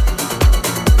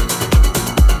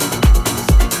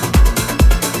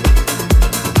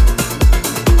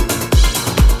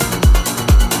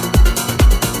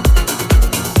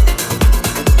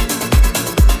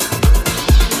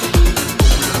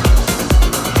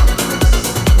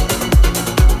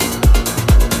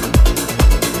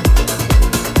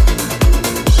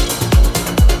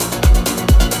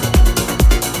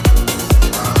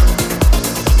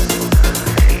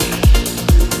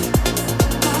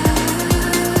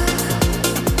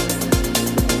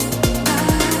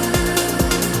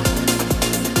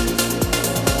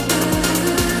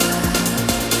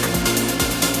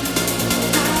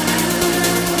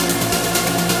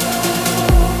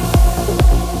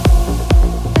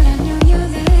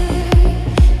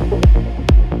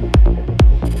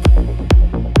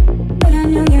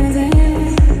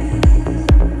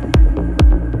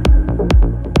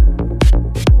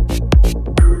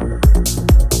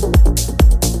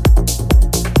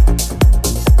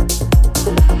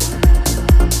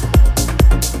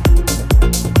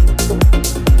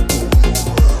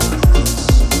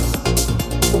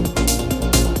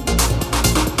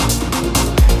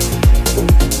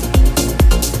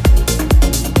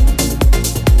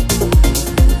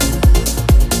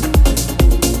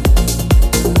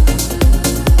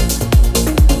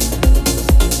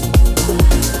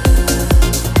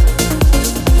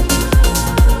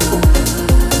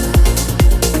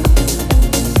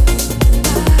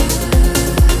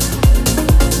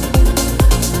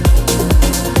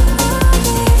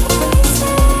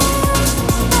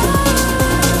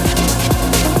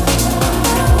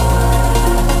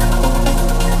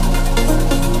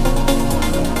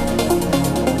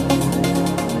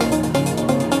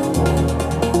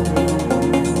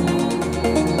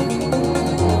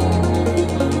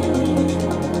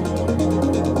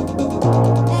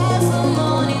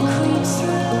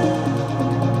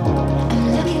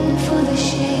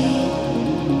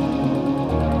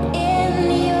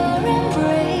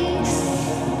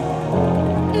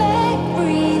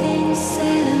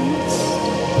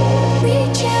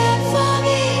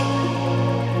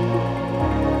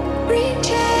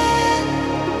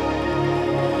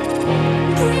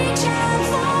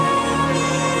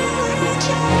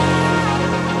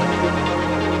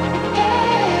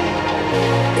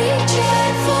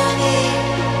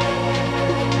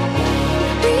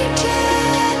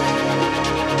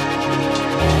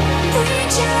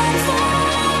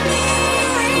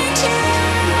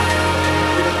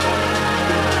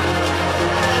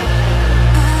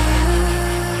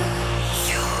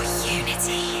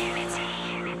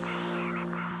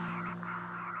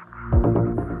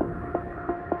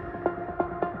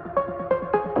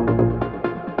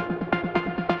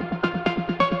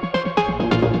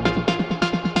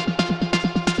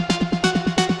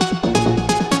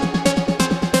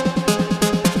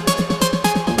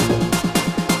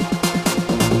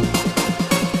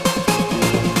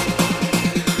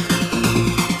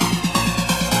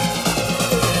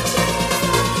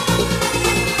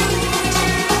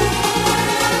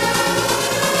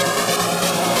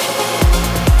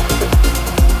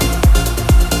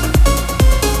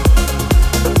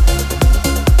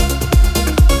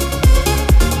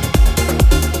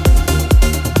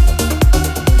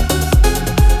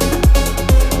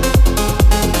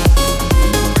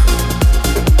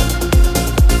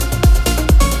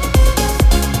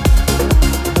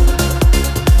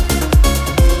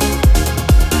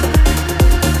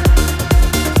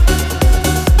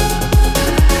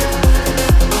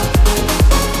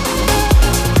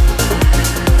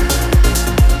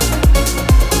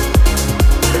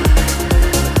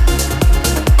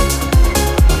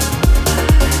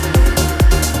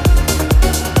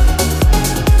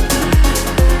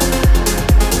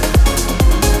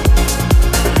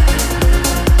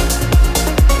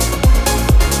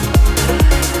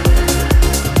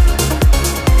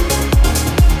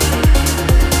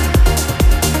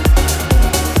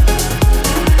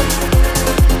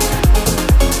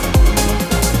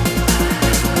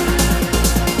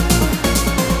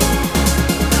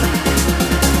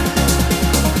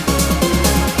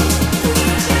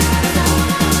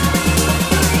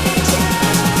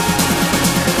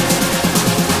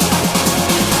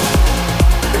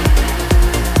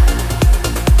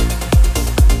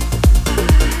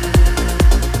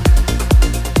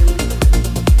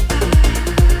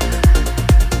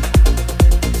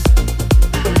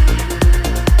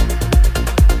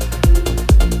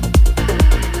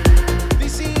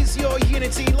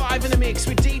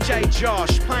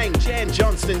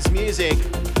 Johnston's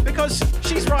music. because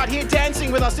she's right here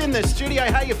dancing with us in the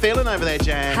studio. How you feeling over there,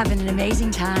 Jan? Having an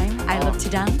amazing time. I love to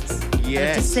dance. I love to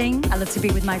Yes. sing. I love to be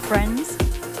with my friends.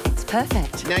 It's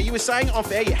perfect. Now, you were saying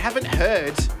off air you haven't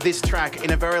heard this track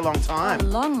in a very long A time.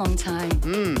 long, long time.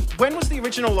 When was the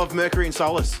original of Mercury and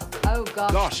Solace? Oh,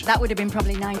 gosh. That would have been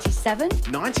probably 97,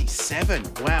 97.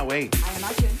 Wowee. I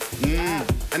imagine.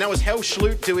 And that was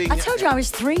Helsloot doing... I told you I was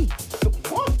 3.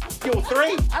 What? You're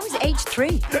 3? I was age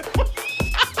 3.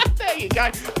 There you go.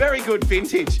 Very good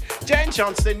vintage. Jan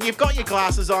Johnston, you've got your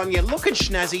glasses on. You're looking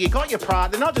snazzy. You got your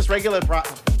Prada. They're not just regular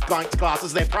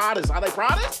glasses. They're Pradas. Are they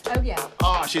Pradas? Oh, yeah.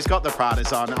 Oh, she's got the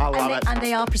Pradas on. I love it. And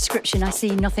they are prescription. I see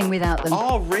nothing without them.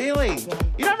 Oh, really?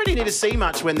 You don't really need to see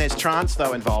much when there's trance,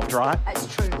 though, involved, right? That's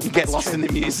true. You get lost in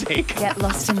the music. Get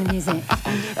lost in the music.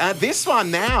 This one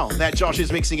now that Josh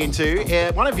is mixing into,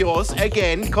 one of yours,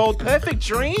 again, called Perfect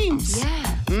Dreams.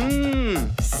 Yeah.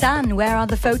 San, where are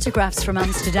the photographs from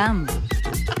Amsterdam?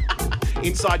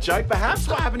 Inside joke, perhaps?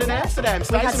 What happened in Amsterdam? We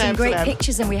Stays had in some great Amsterdam.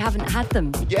 pictures and we haven't had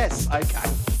them. Yes, okay.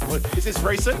 Is this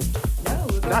recent? No,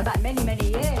 we're going back many, many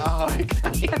years. Oh,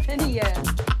 okay. Many years.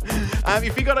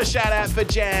 If you got a shout out for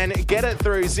Jan, get it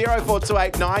through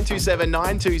 0428 927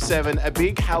 927. A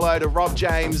big hello to Rob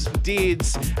James,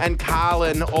 Dids, and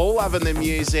Carlin, all loving the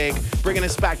music, bringing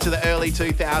us back to the early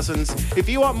 2000s. If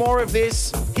you want more of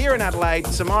this, here in Adelaide,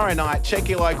 tomorrow night, check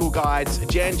your local guides,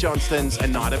 Jan Johnston's A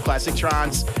Night of Classic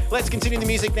Trance. Let's continue the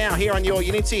music now here on Your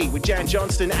Unity with Jan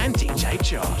Johnston and DJ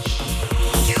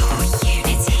JoSH. Your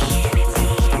Unity.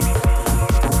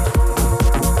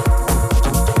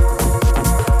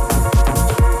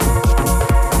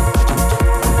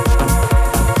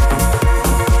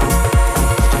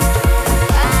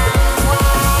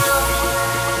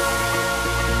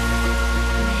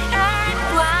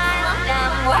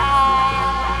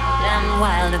 I'm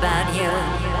wild about you,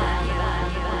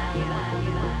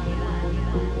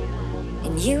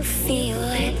 and you feel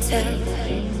it too.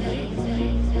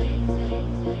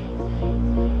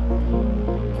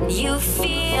 And you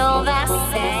feel the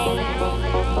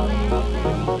same.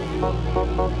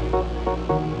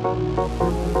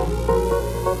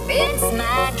 It's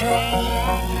my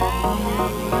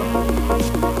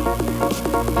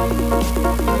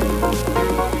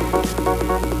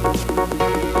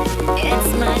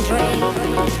It's my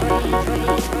dream.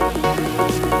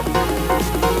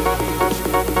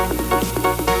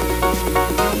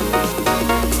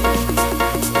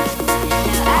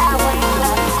 Now I wake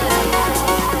up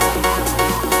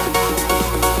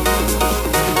to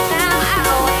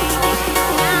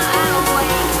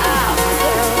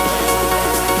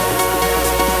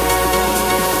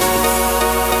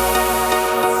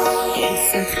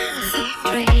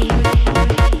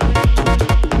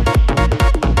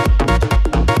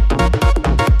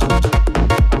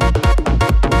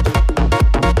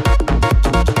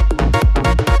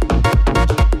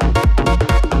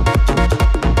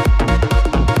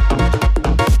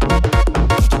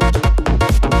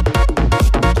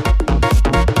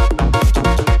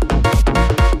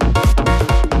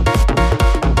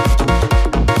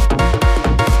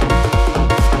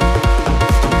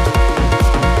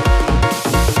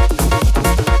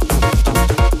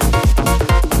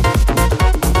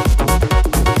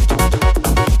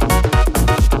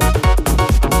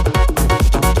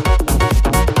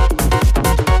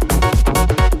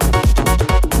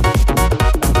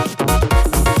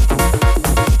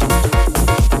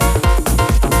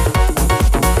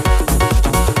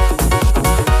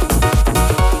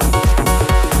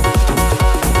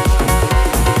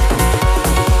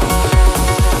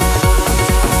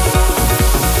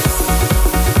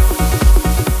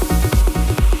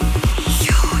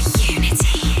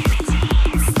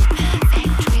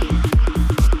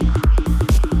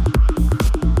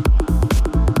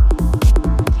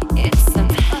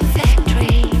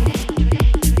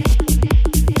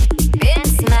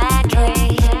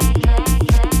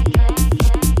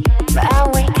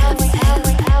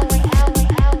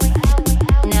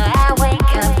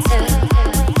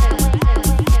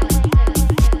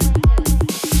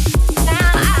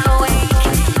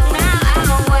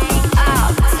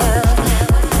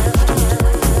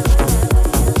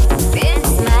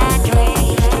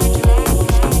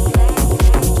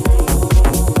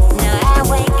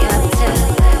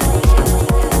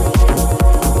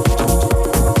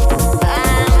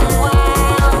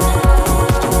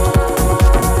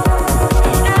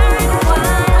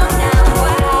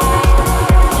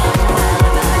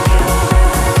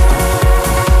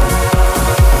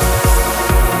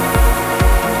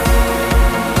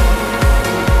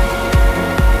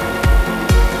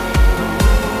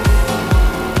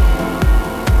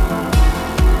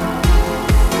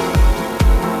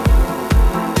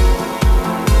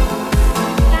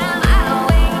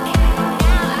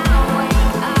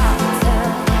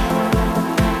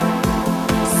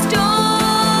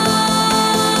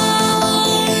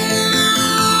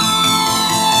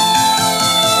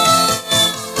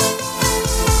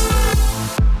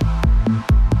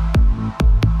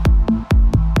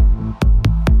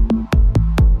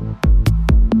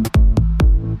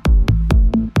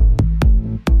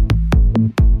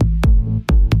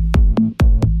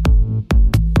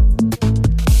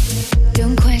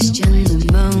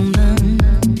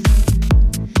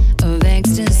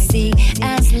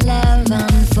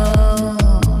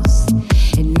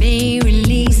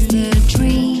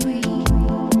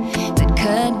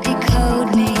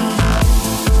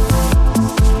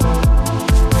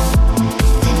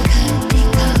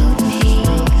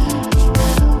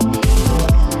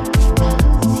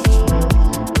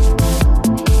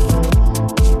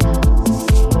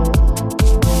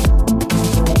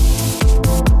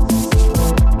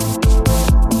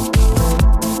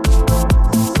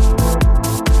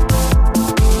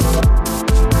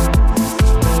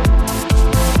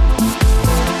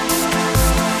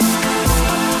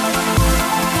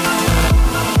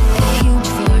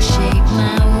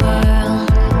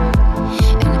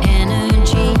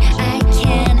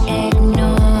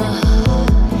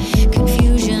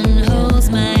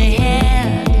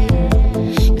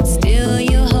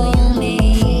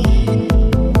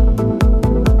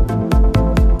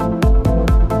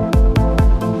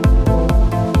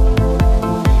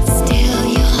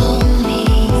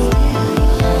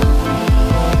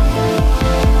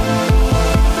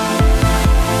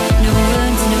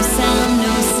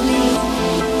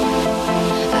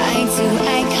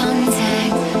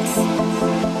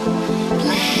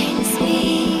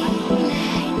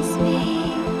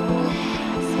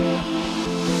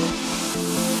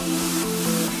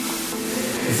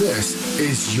This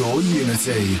is your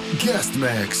Unity guest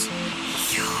mix.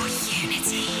 Your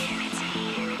Unity.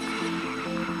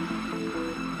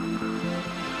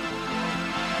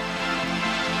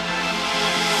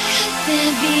 Could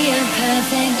there be a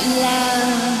perfect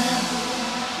love?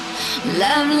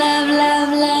 Love, love, love,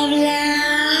 love,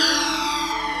 love.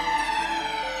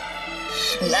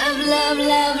 Love, love,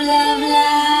 love, love,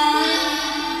 love.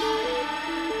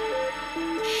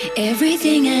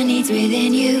 Everything I need's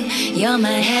within you. You're my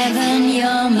heaven,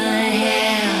 you're my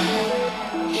hell.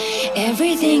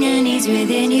 Everything I need's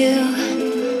within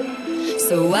you.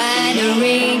 So wide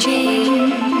raging,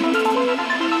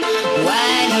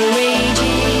 wide raging.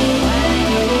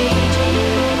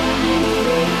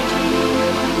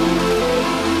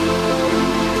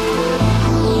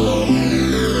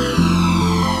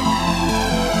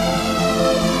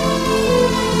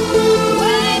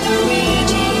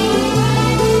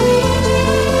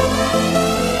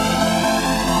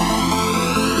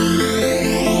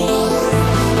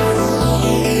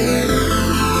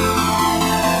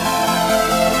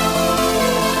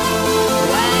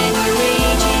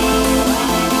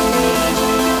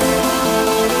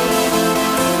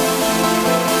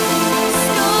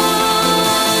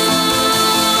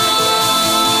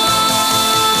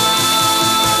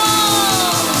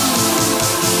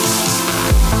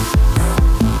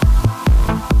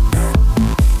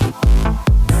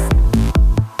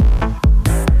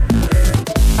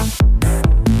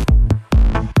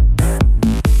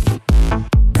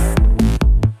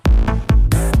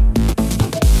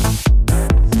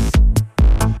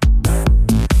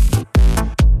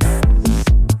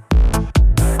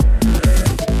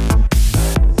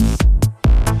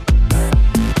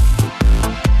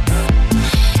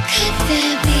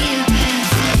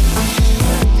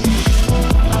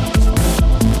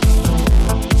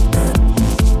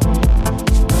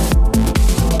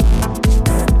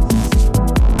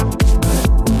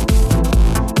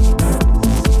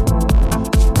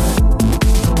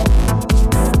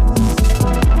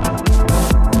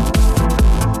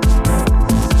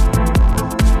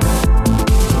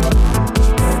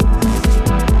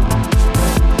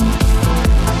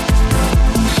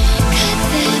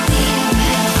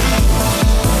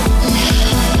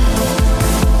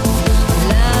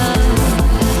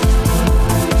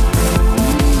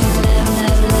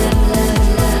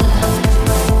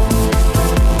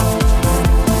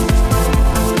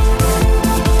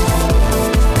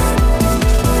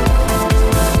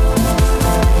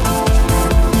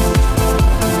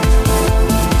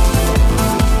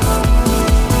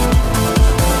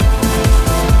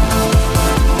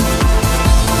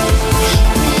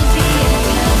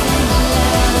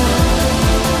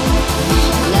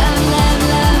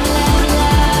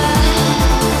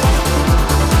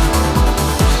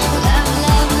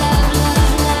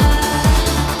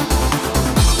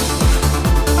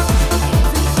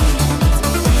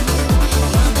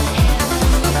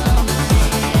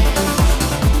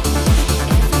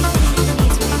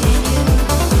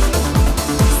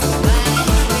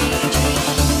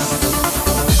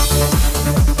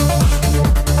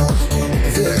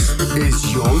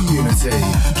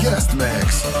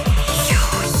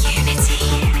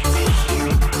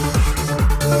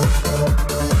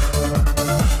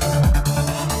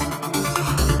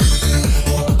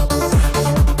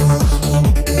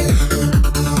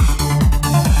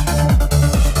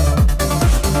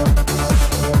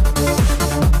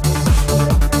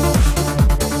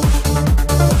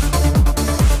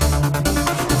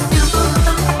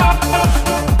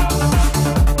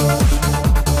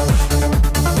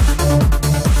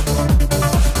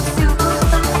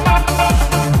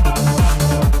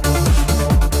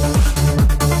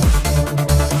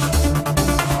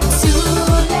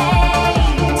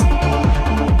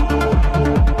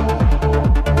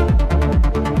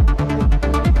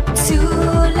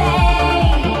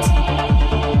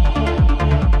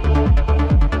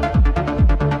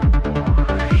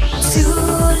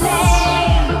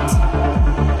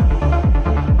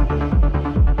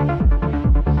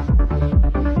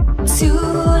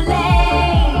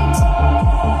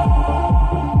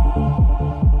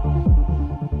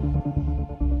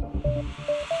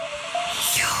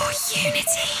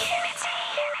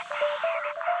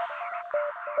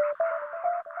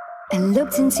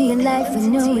 Looked into your life with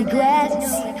no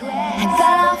regrets. I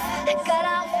got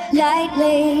off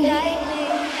lightly.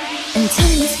 And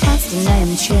time has passed and I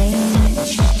am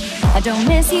changed. I don't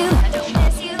miss you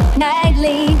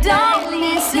nightly. Don't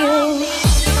miss you.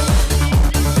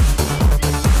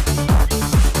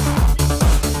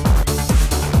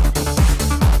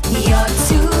 You're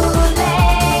too late.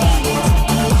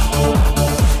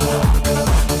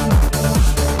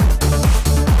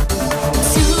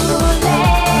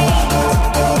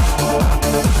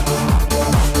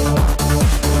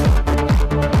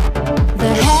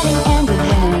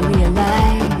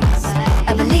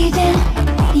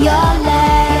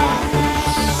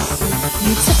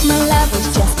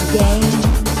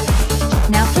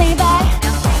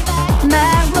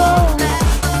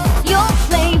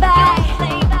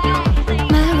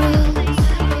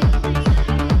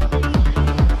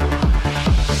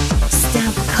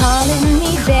 calling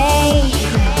me, babe.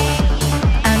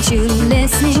 Aren't you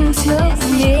listening to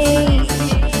me?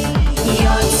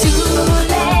 You're too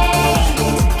late.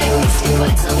 You're too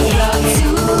late.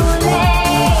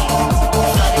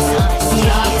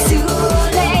 You're too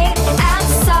late. I'm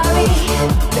sorry,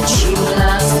 but you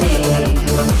lost me.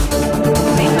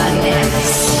 Make my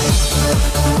next.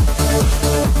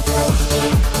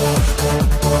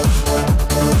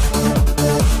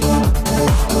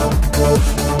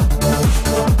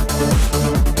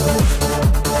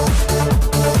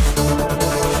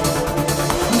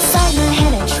 Inside my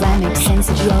head I try to make sense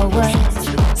of your words.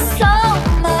 So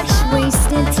much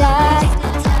wasted time.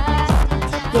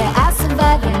 Yeah, I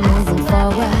survive and moving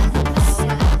forward.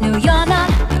 No, you're not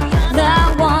the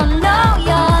one. No,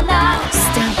 you're not.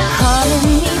 Stop calling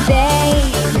me,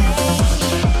 babe.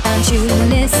 Aren't you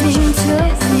listening to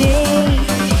me?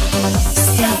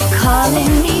 Stop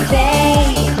calling me,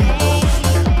 babe.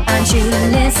 Aren't you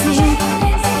listening?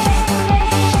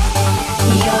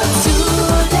 You're too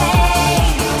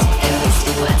late. You're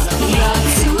too late. You're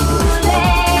too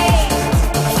late.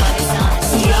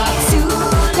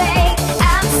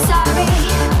 I'm sorry,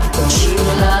 but you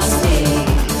lost me.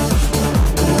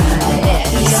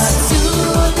 You're too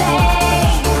late.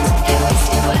 You're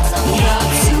too late.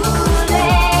 You're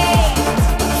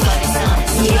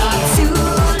too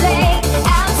late.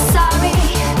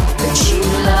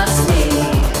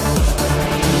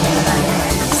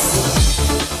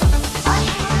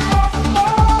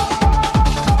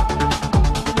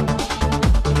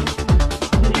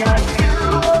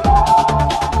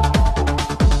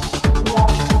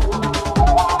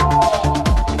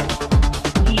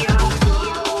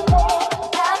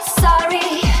 I'm sorry,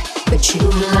 but you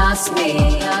lost me.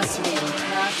 I'm sorry, but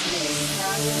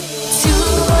you lost me. Too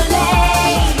late.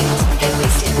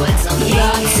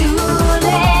 You're too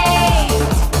late.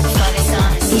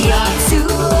 You're too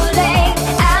late.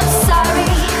 I'm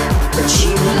sorry, but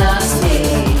you lost me.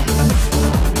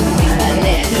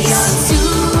 You're too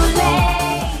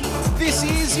late. This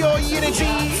is your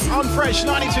Unity on Fresh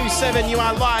 92.7. You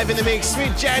are live in the mix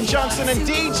with Jan Johnston and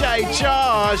DJ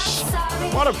JoSH.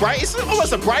 What a break. It's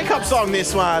almost a breakup song,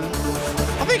 this one.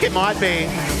 I think it might be.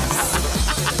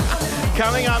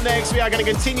 Coming up next, we are going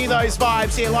to continue those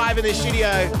vibes here live in the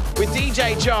studio with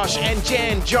DJ JoSH and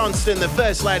Jan Johnston, the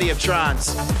First Lady of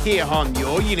Trance, here on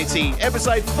Your Unity,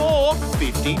 episode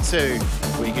 452.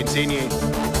 We continue.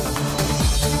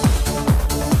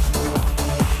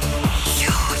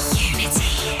 Your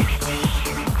Unity.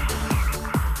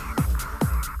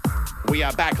 We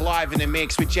are back live in the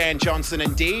mix with Jan Johnston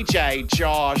and DJ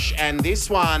JoSH, and this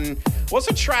one was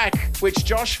a track which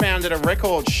Josh found at a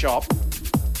record shop.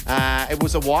 It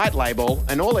was a white label,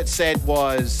 and all it said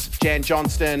was Jan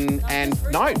Johnston and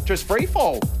no, just free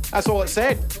fall. That's all it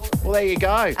said. Well, there you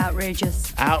go.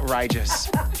 Outrageous. Outrageous.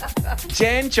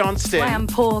 Jan Johnston. Why I'm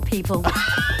poor, people.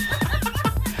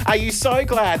 Are you so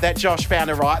glad that Josh found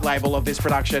a right label of this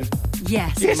production?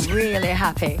 Yes, Yes. I'm really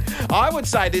happy. I would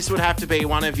say this would have to be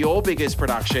one of your biggest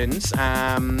productions.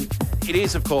 It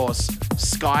is, of course,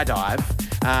 Skydive,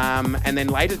 and then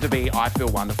later to be I Feel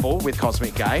Wonderful with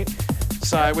Cosmic Gate.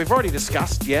 So we've already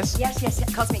discussed, yes? Yes,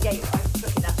 Cosmic Gate. I was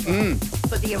looking at that.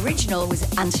 But the original was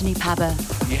Anthony Pabber.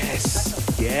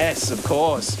 Yes, of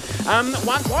course.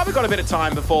 While we've got a bit of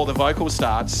time before the vocal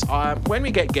starts, when we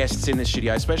get guests in the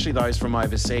studio, especially those from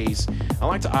overseas, I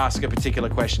like to ask a particular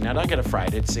question. Now, don't get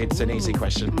afraid. It's an easy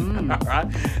question. All right.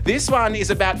 This one is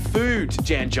about food,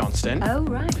 Jan Johnston. Oh,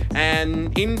 right.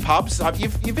 And in pubs,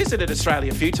 you've visited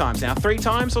Australia a few times now, 3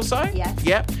 times or so? Yes.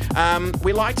 Yep.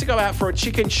 We like to go out for a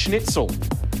chicken schnitzel.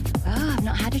 Oh, I've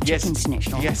not had a chicken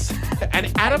schnitzel. Yes.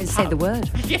 And I at a even say the word.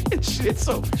 Yeah,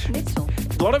 schnitzel. Schnitzel.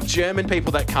 A lot of German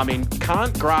people that come in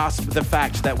can't grasp the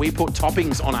fact that we put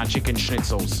toppings on our chicken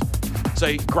schnitzels.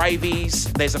 So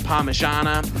gravies, there's a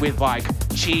parmigiana with like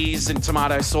cheese and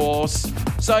tomato sauce.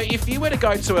 So if you were to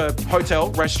go to a hotel,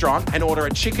 restaurant and order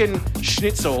a chicken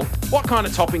schnitzel, what kind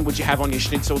of topping would you have on your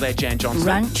schnitzel there, Jan Johnston?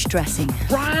 Ranch dressing.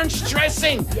 Ranch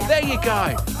dressing. There you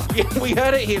go. Yeah, we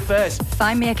heard it here first.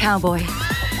 Find me a cowboy.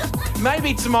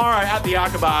 Maybe tomorrow at the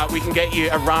Arkabar we can get you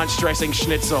a ranch dressing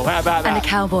schnitzel. How about that? And a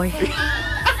cowboy.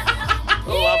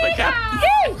 Love a cow.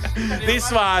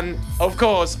 This one, of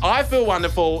course, I Feel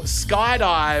Wonderful,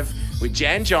 Skydive with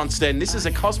Jan Johnston. This is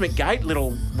a Cosmic Gate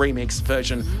little remix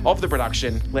version of the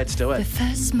production. Let's do The it.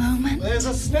 first moment. There's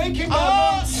a snake in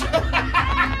my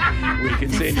We The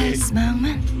continue. first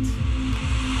moment.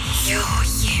 Your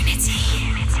Unity.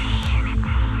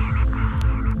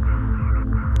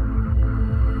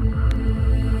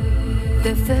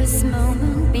 The first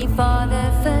moment before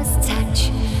the first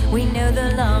touch, we know know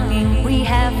the longing we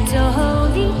have to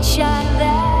hold each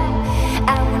other.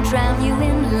 I won't drown you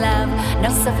in love,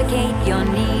 nor suffocate your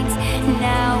needs.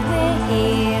 Now we're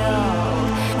healed,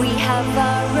 we have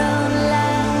our own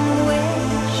language.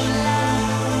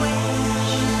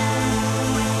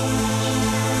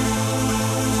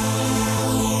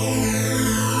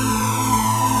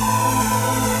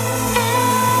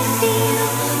 I feel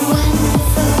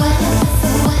wonderful,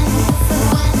 wonderful, wonderful,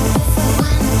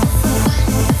 wonderful,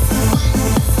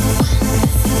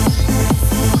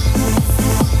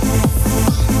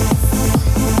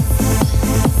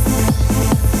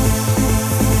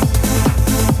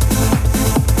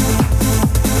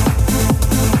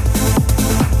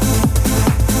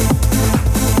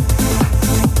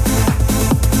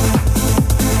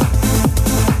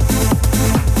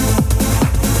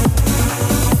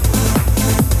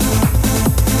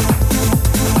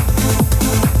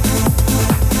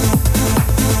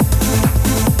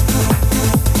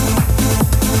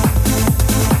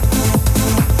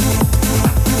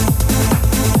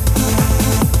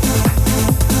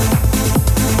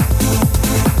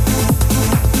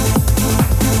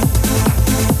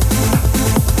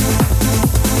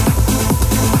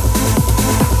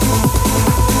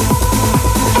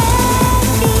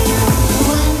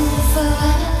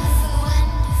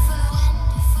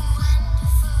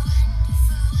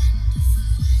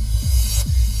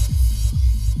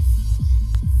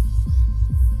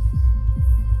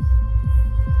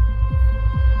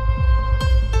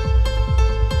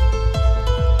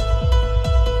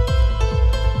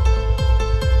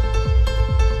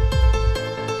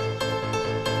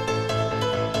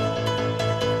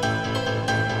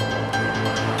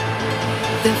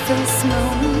 the first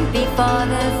moment before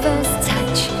the first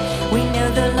touch. We know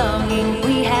the longing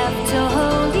we have to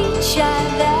hold each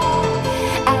other.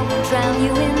 I will drown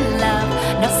you in love,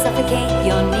 not suffocate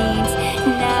your needs.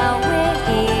 Now we're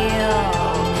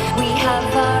healed, we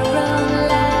have our own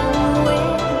language.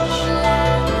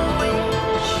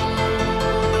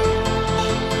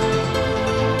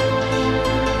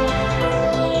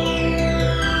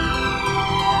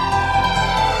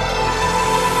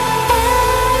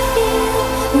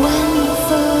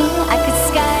 Wonderful, I could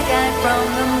skydive from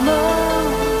the moon,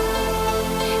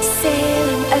 sail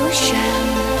an ocean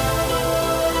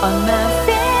on my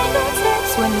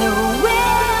fingertips when the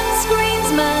wind screams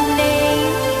my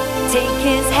name. Take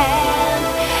his hand,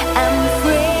 I'm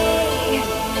free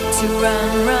to run,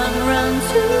 run, run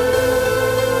to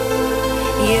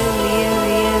you, you,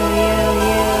 you, you,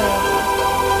 you.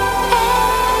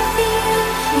 I feel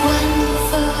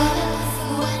wonderful.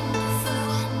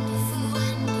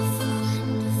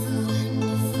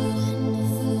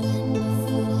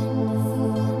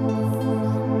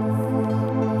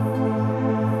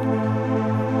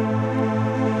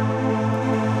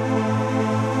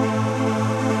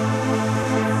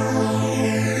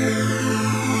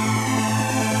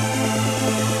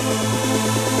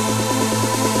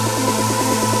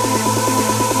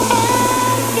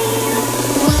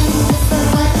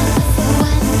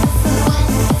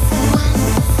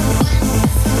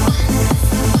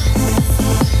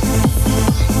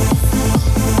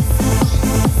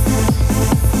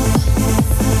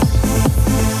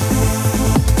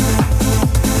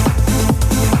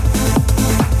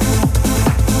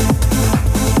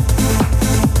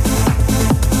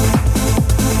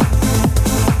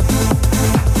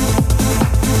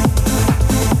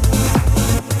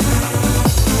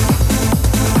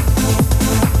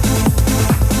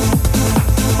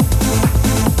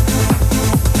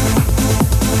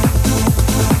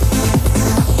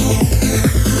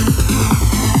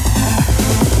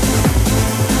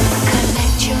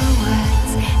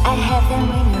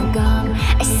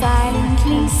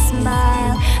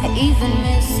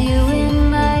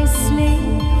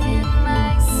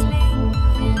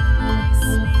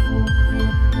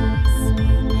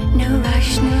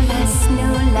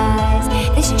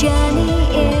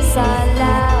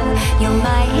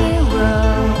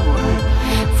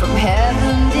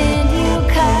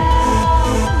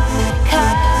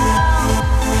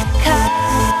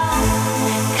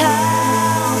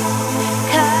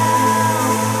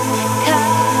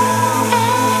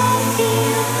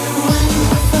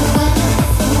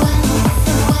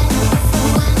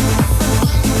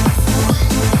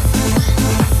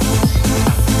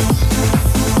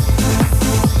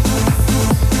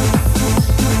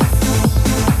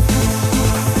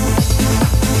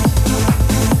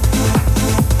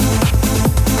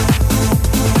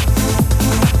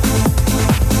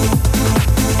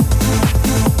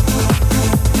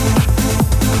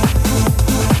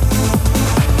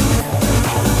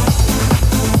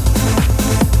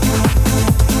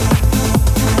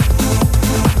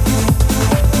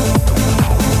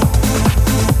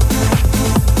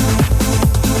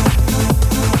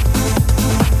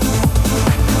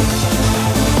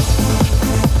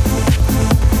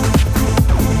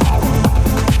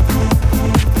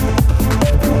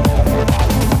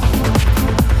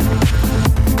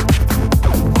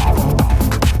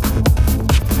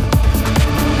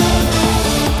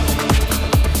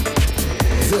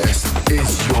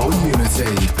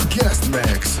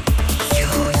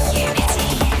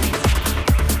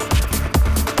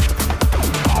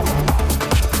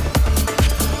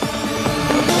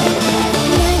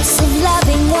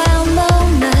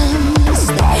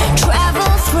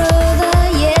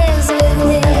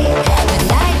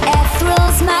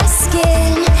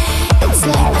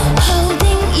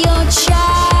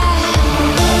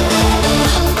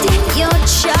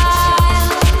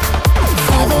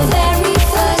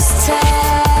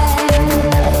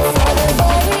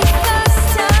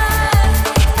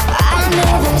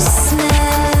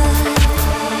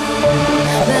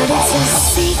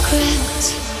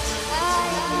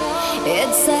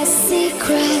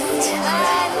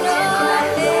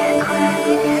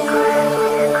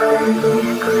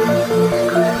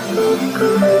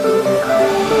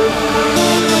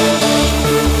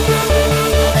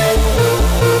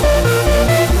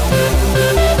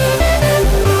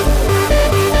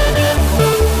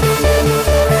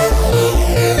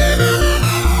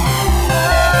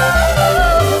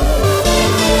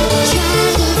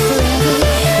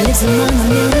 lives among a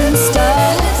million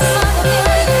stars.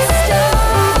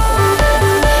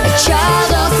 A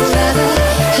child of forever,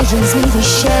 her dreams may be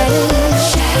shattered.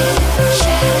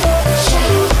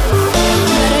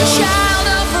 But a child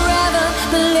of forever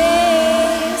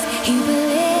believes, he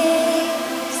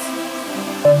believes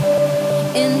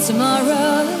in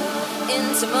tomorrow, in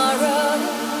tomorrow,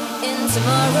 in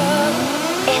tomorrow,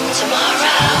 in tomorrow.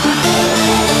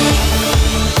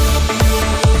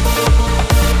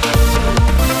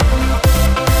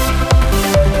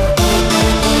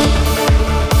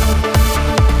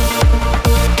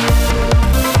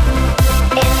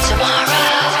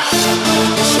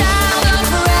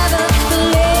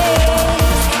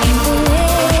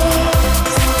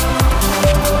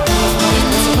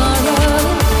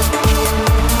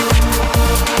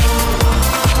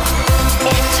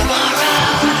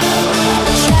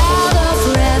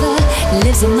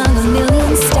 Among a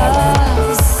million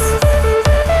stars,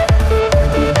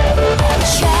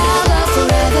 child of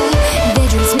forever, their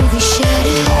dreams may be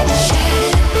shattered.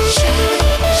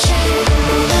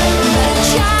 But a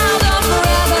child of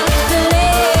forever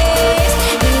believes,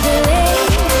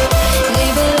 they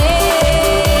believe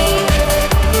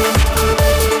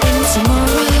in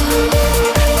tomorrow.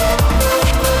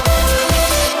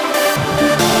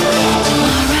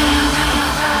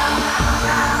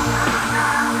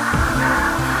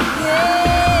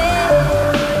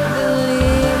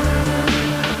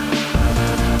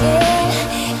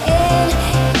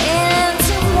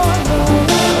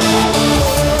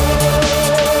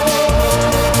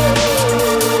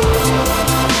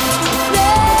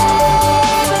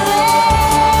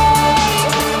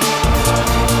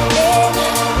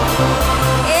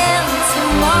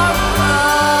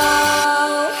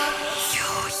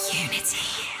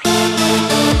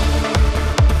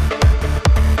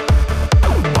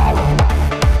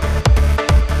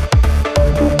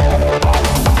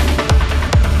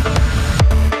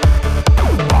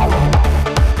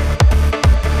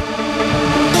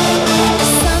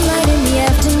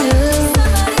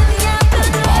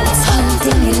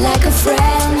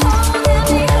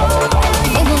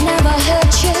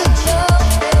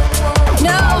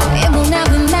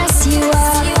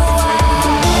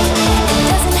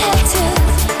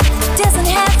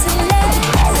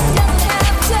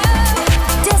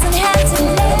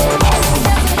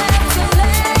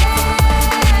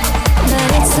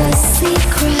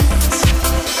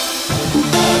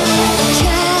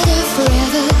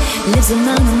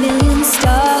 Among a million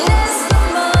stars,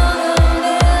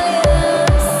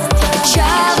 a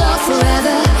child of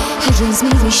forever, her dreams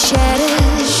may be shattered.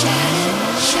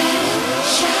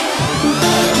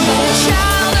 But a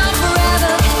child of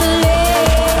forever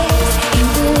believes, he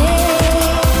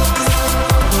believes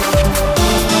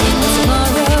in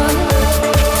tomorrow,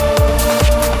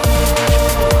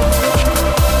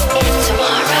 in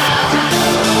tomorrow.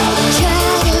 A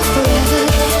child of forever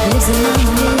lives among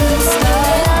a million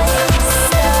stars.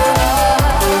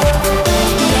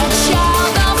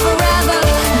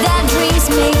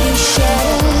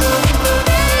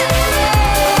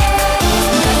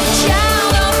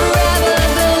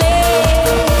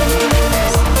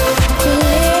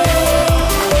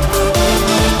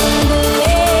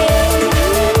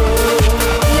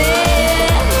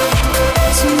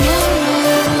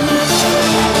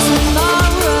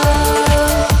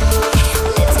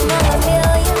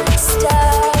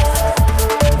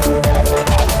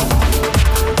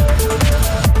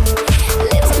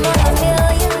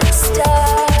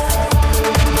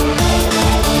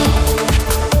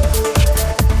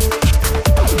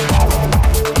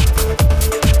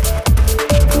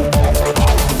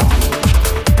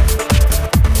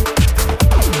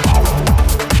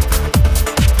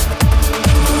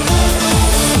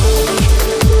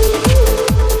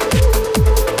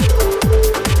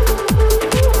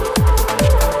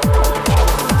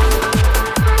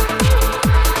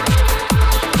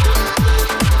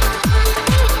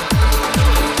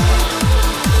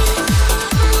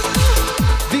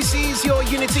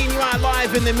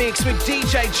 In the mix with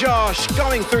DJ JoSH,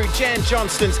 going through Jan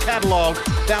Johnston's catalogue.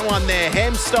 That one there,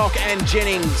 Hemstock and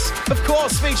Jennings. Of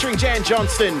course, featuring Jan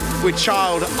Johnston with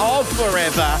Child of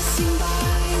Forever.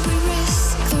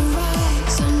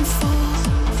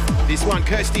 This one,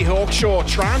 Kirsty Hawkshaw,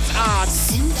 Trance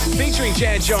Arts, featuring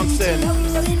Jan Johnston.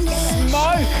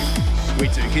 Smoke. We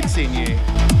do continue.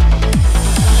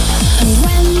 And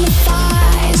when the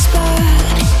fires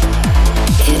burn,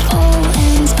 it all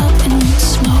ends up in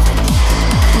smoke.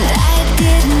 I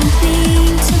didn't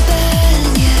mean to burn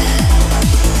you.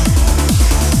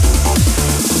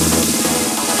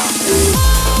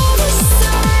 Now the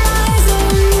sun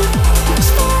rising, it's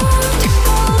falling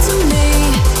to me.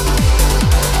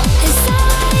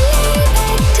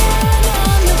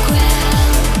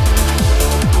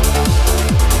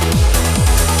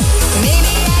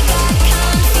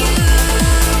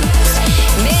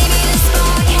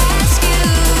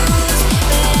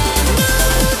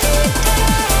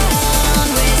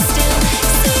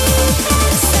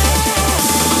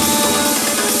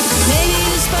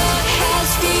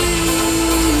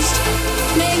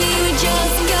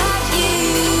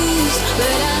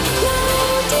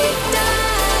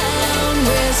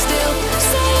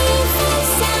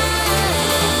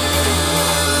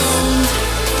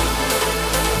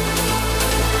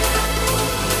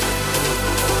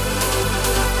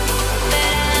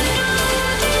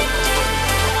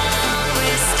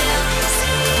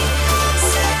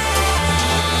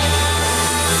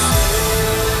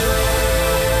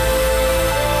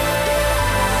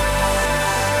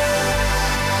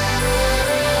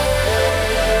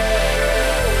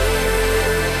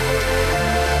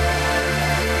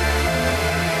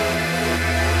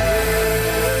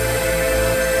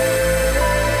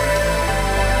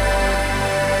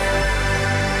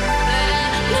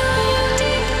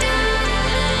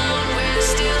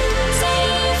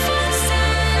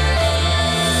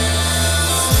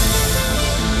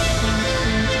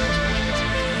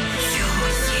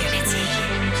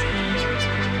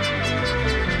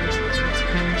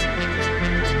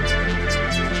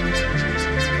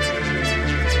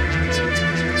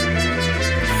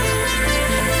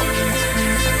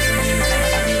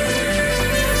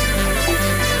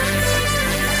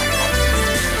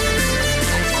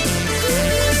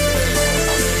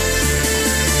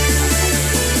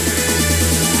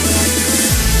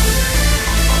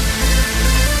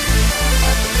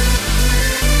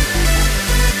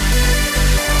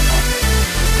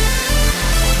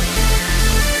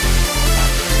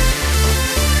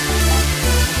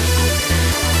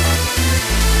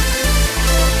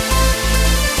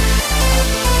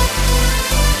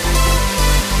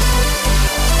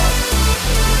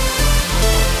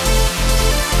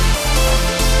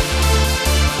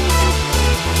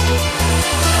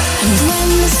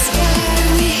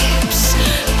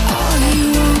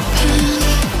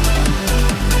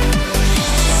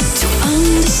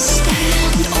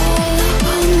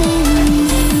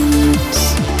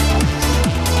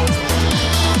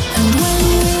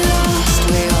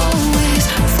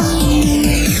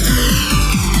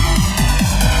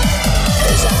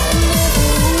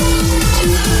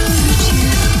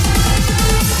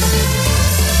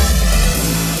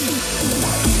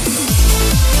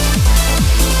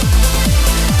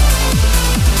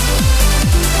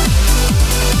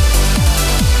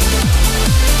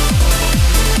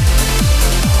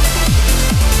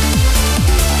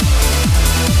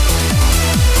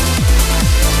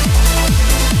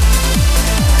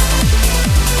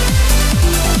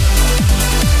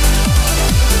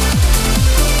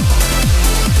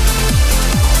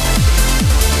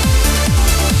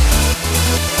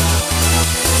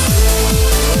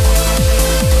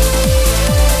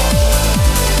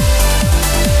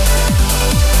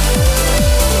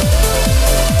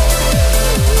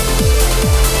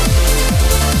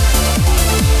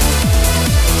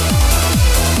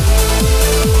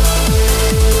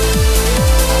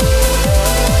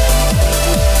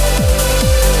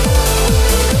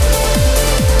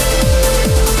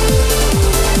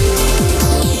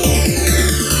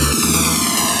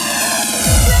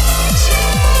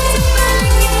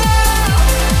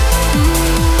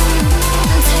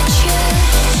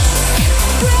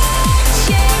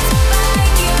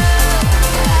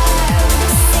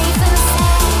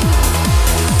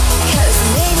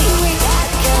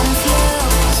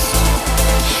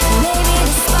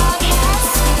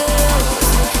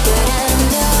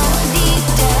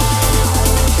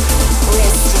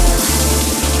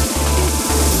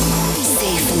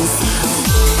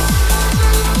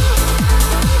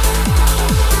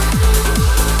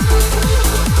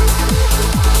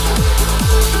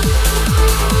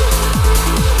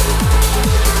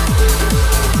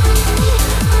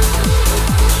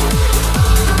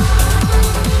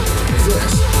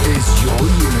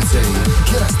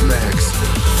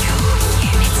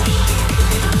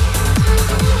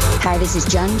 Hi, this is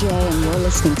John J, and you're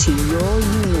listening to Your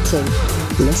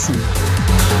Unity. Listen.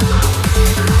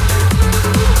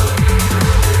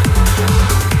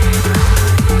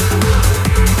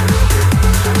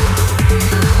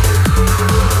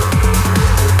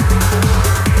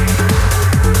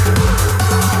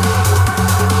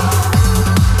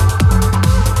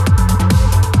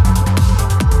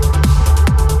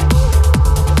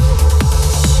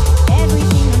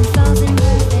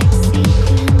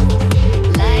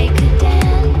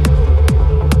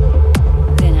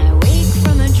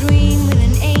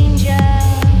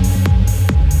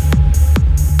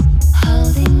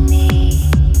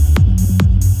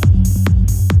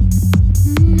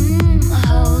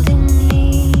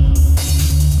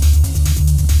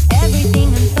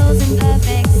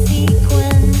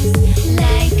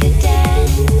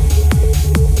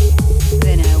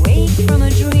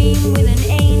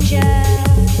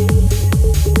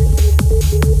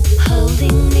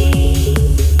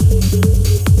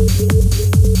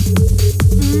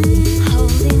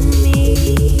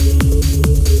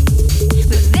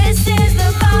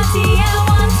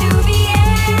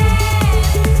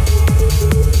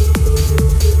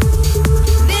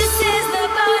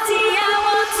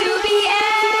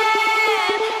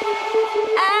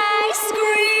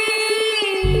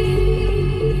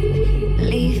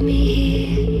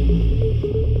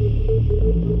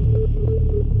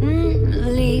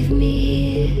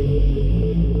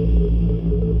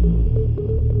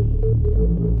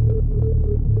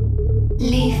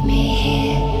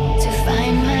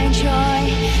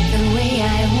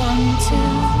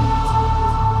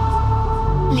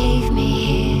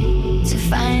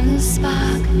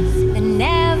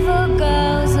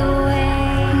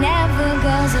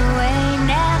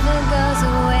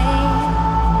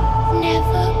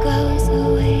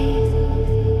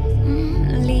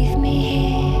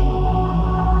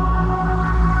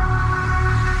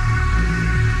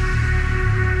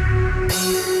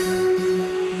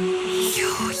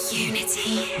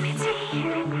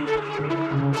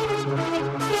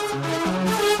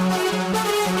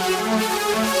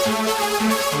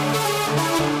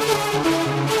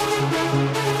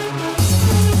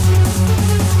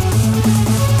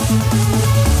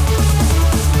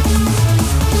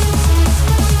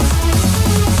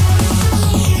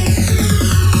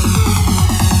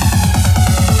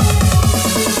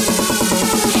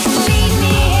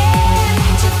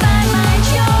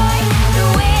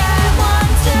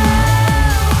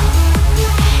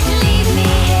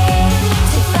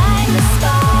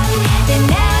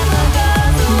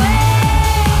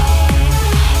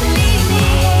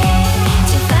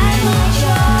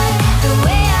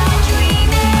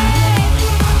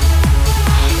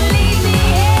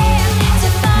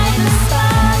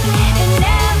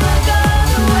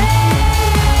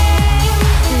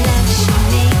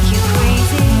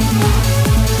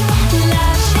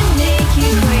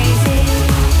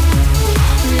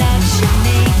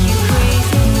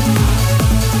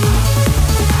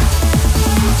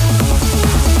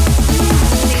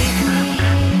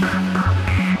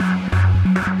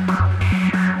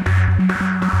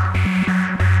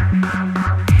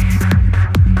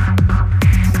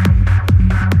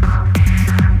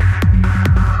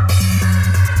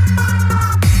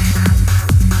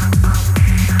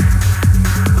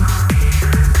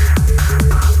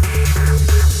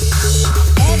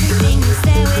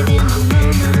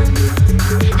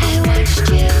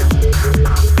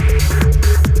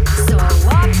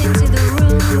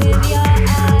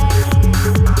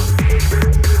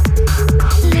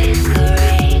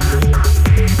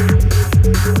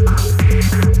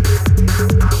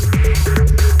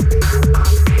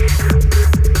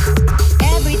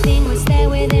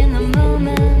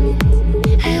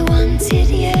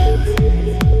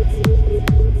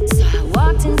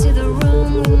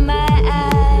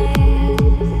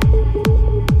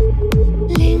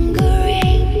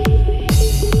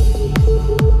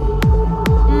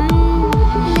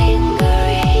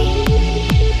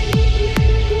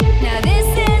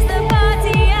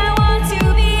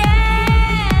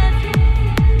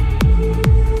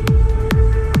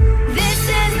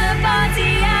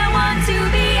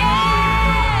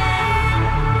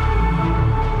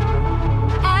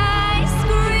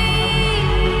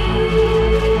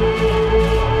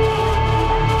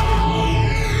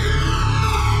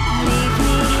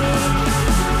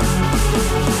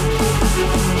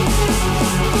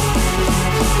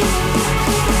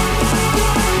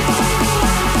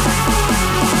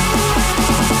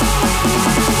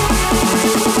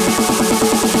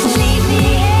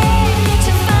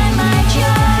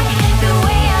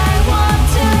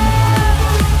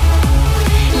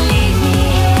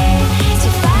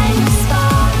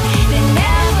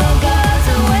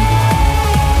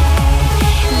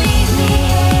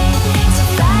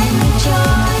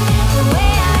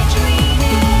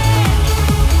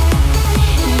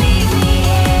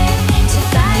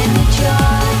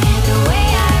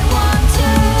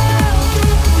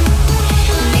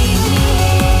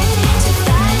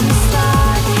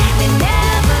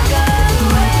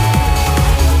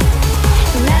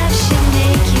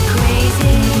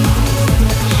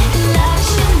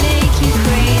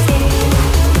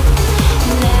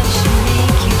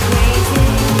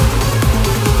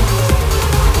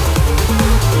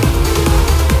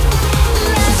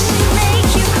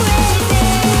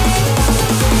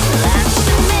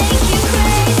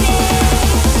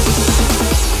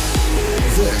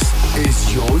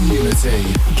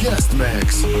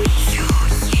 mix. Your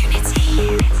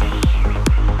unity.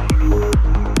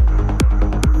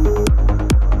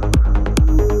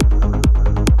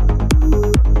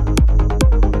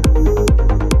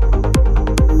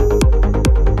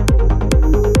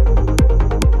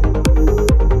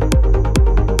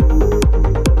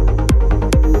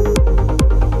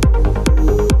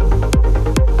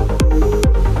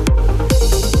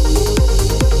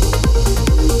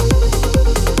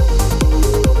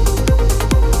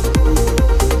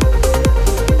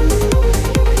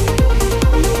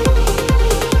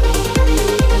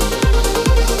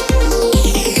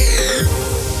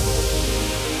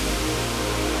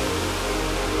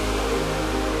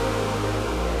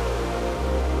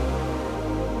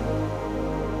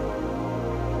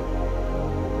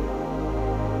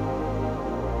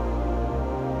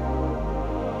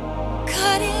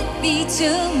 Be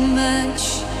too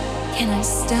much. Can I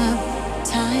stop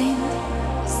time?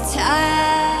 As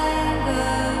time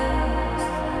goes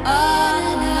on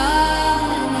and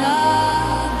on and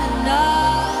on and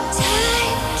on.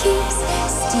 Time keeps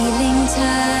stealing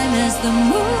time as the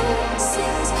moon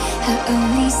sings her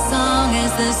only song as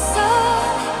the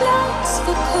sun longs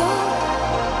for cold.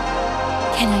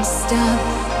 Can I stop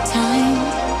time?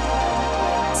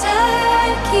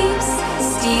 Time keeps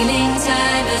stealing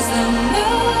time as the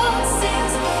moon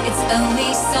sings its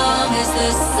only song as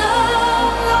the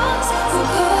sun longs for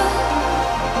gold.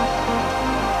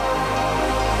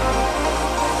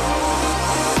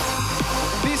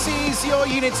 This is your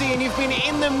Unity, and you've been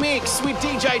in the mix with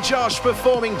DJ JoSH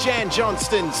performing Jan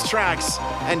Johnston's tracks.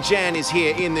 And Jan is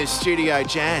here in the studio.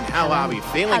 Jan, how are we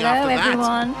feeling after that? Hello,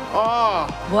 everyone. Oh,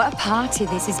 What a party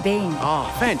this has been.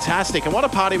 oh, fantastic. And what a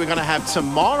party we're going to have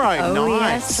tomorrow night. Oh,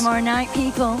 yes, tomorrow night,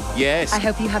 people. Yes. I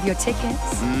hope you have your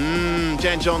tickets.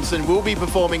 Jan Johnston will be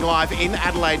performing live in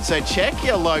Adelaide, so check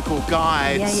your local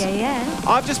guides. Yeah.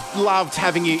 I've just loved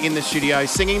having you in the studio,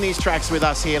 singing these tracks with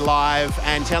us here live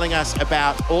and telling us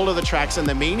about all of the tracks and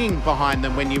the meaning behind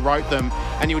them when you wrote them.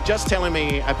 And you were just telling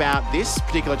me about this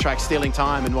particular track, Stealing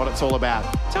Time, and what it's all about.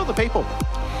 Tell the people.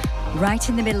 Right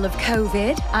in the middle of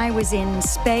COVID, I was in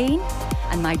Spain,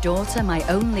 and my daughter, my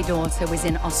only daughter, was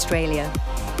in Australia.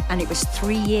 And it was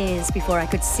 3 years before I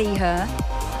could see her.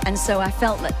 And so I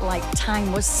felt that like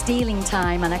time was stealing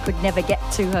time and I could never get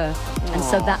to her. And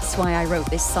so that's why I wrote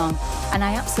this song. And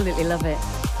I absolutely love it.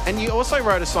 And you also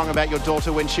wrote a song about your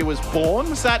daughter when she was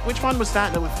born. Was that, which one was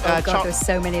that? Oh God, there was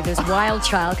so many. There was Wild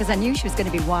Child, because I knew she was going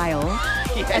to be wild.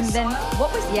 Yes. And then,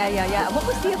 what was, what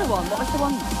was the other one? What was the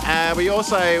one? We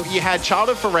also, you had Child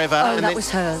of Forever. Oh, and that then, was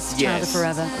hers, Child Yes. of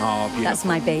Forever. Oh, beautiful. That's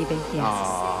my baby, yes.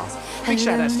 Aw. Big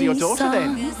shout outs to your daughter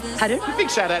then. Pardon?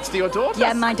 Big shout outs to your daughter.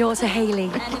 Yeah, my daughter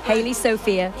Hayley,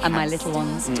 Sophia, and my little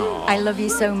ones. I love you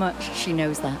so much. She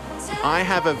knows that. I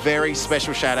have a very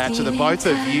special shout out to the both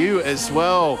of you as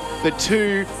well, the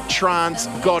two trance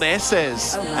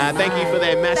goddesses. Thank you for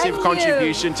their massive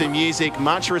contribution to music.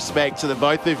 Much respect to the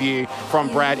both of you from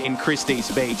Brad in Christie's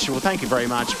Beach. Well, thank you very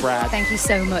much, Brad. Thank you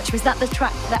so much. Was that the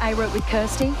track that I wrote with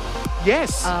Kirsty?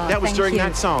 Yes, that was thank during you.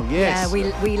 that song, yes.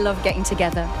 Yeah, we love getting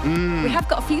together. We have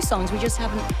got a few songs, we just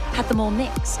haven't had them all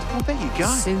mixed. Well, there you go.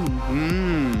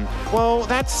 Soon. Well,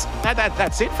 that's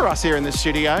it for us here in the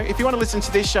studio. If you want to listen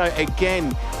to this show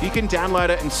again, you can download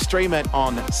it and stream it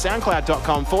on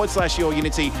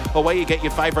soundcloud.com/YourUnity or where you get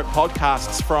your favourite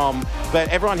podcasts from. But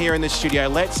everyone here in the studio,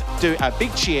 let's do a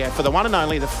big cheer for the one and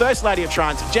only, the First Lady of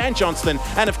Trance, Jan Johnston,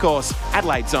 and of course,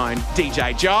 Adelaide's own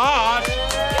DJ JoSH.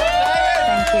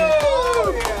 Thank you.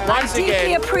 Once I deeply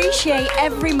again, appreciate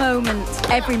every moment.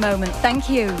 Thank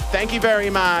you. thank you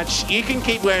very much. You can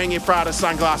keep wearing your Prada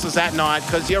sunglasses at night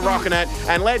because you're rocking it.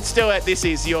 And let's do it. This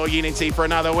is your Unity for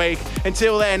another week.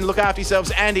 Until then, look after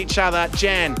yourselves and each other.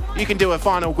 Jan, you can do a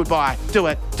final goodbye. Do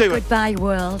it. Goodbye,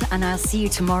 world, and I'll see you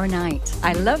tomorrow night.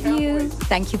 I love you.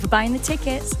 Thank you for buying the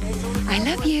tickets. I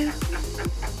love you.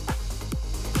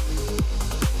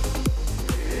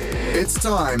 It's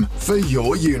time for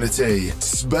your Unity.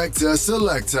 Spectre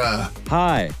Selector.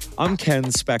 Hi, I'm Ken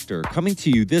Spector, coming to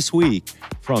you this week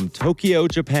from Tokyo,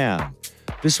 Japan.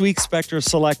 This week's Spectre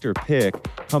Selector pick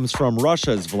comes from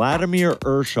Russia's Vladimir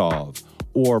Urshov,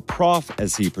 or Prof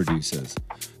as he produces.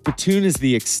 The tune is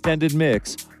the extended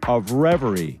mix of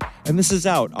Reverie, and this is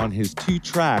out on his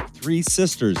 2-track Three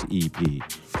Sisters EP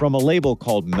from a label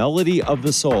called Melody of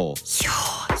the Soul. Your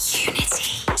Unity.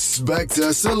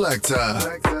 Spectre Selector.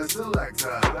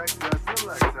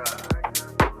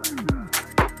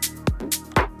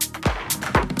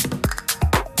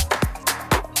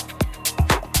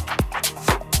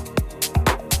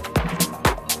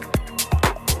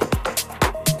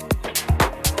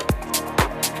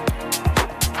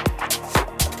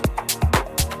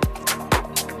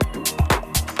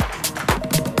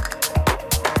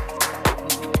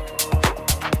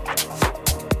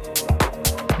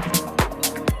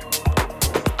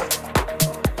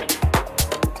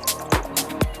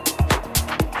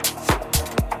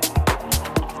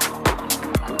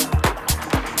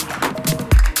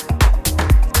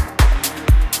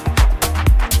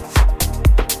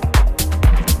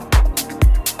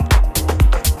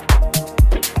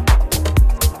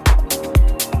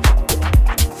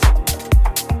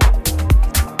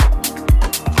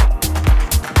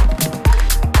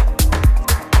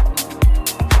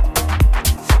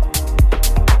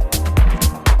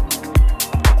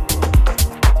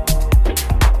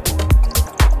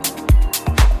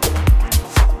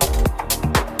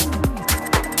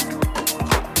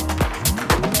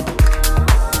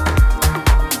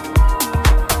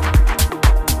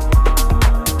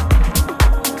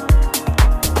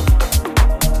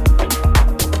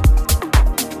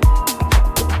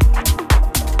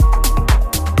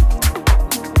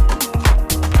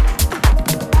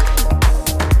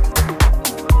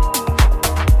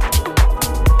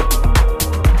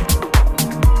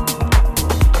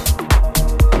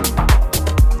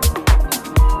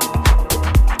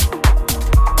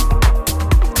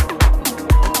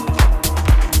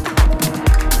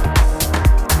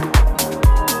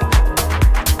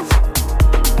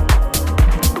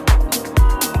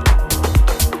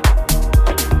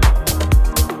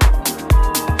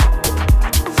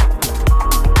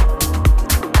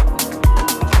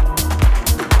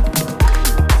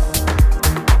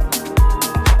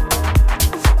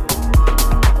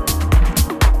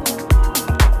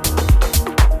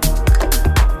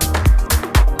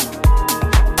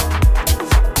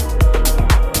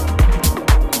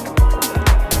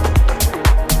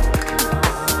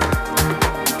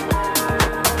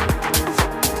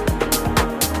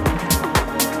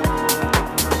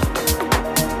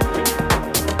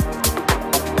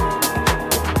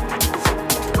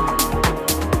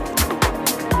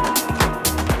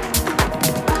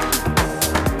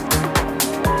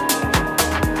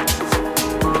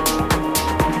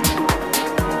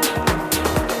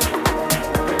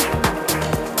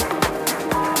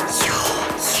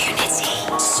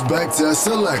 Spectre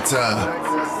Selector.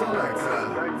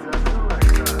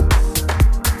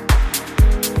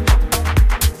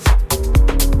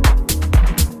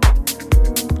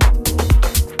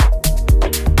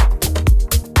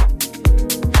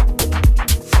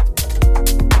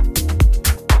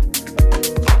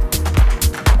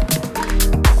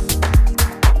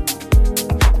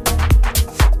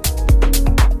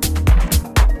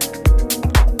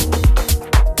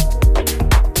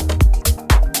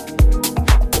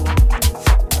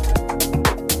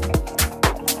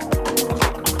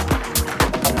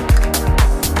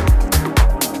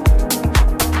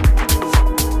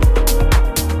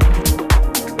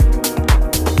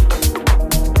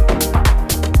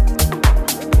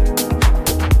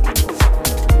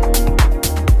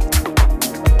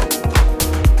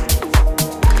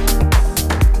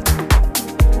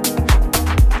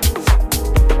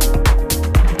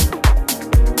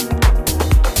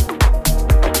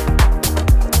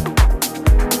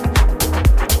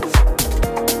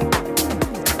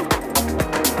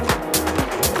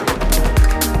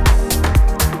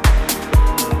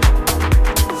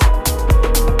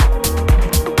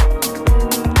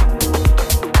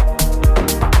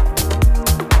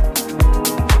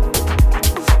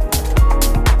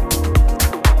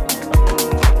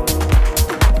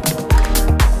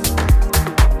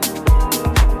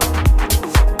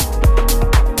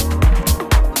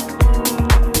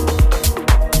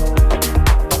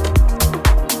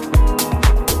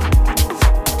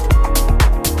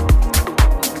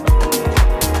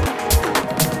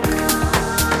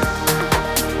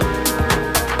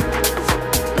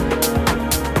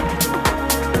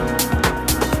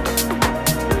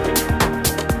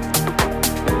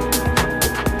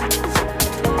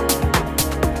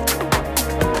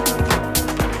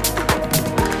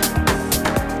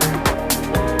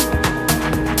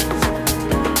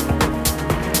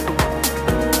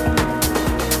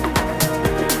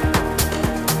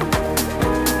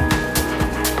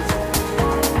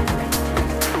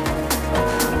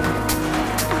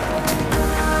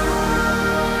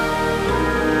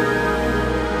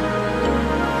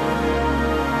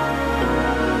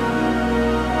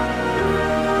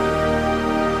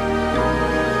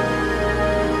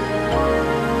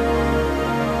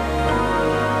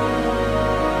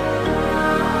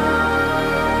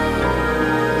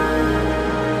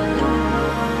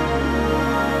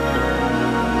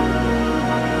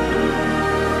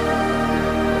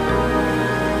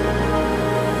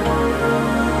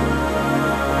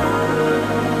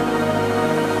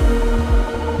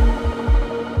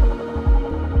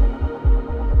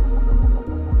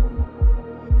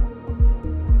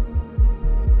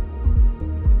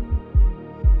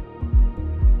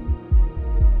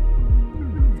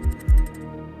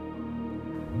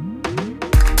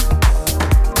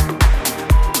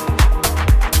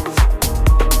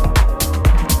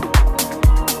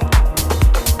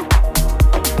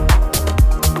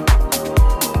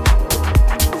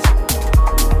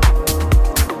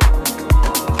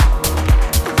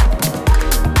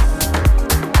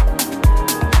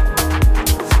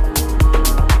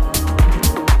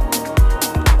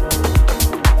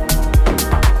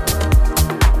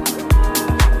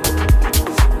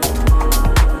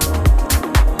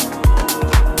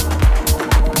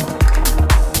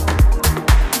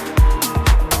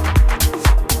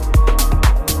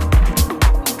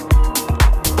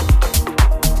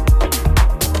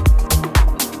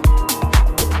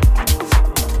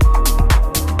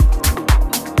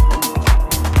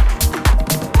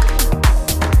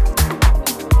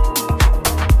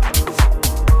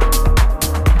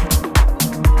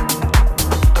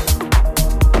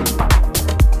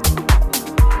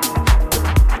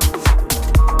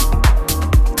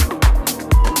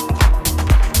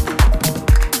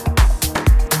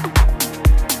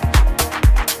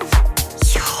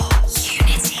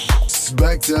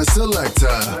 Spectre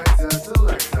Selector.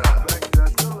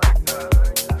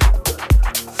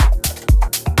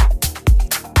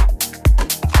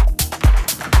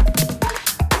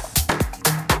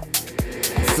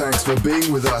 Thanks for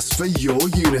being with us for Your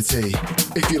Unity.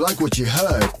 If you like what you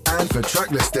heard and for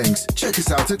track listings, check us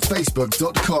out at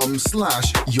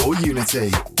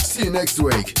facebook.com/yourunity. See you next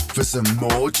week for some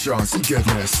more trancey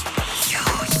goodness. Your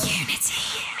Unity.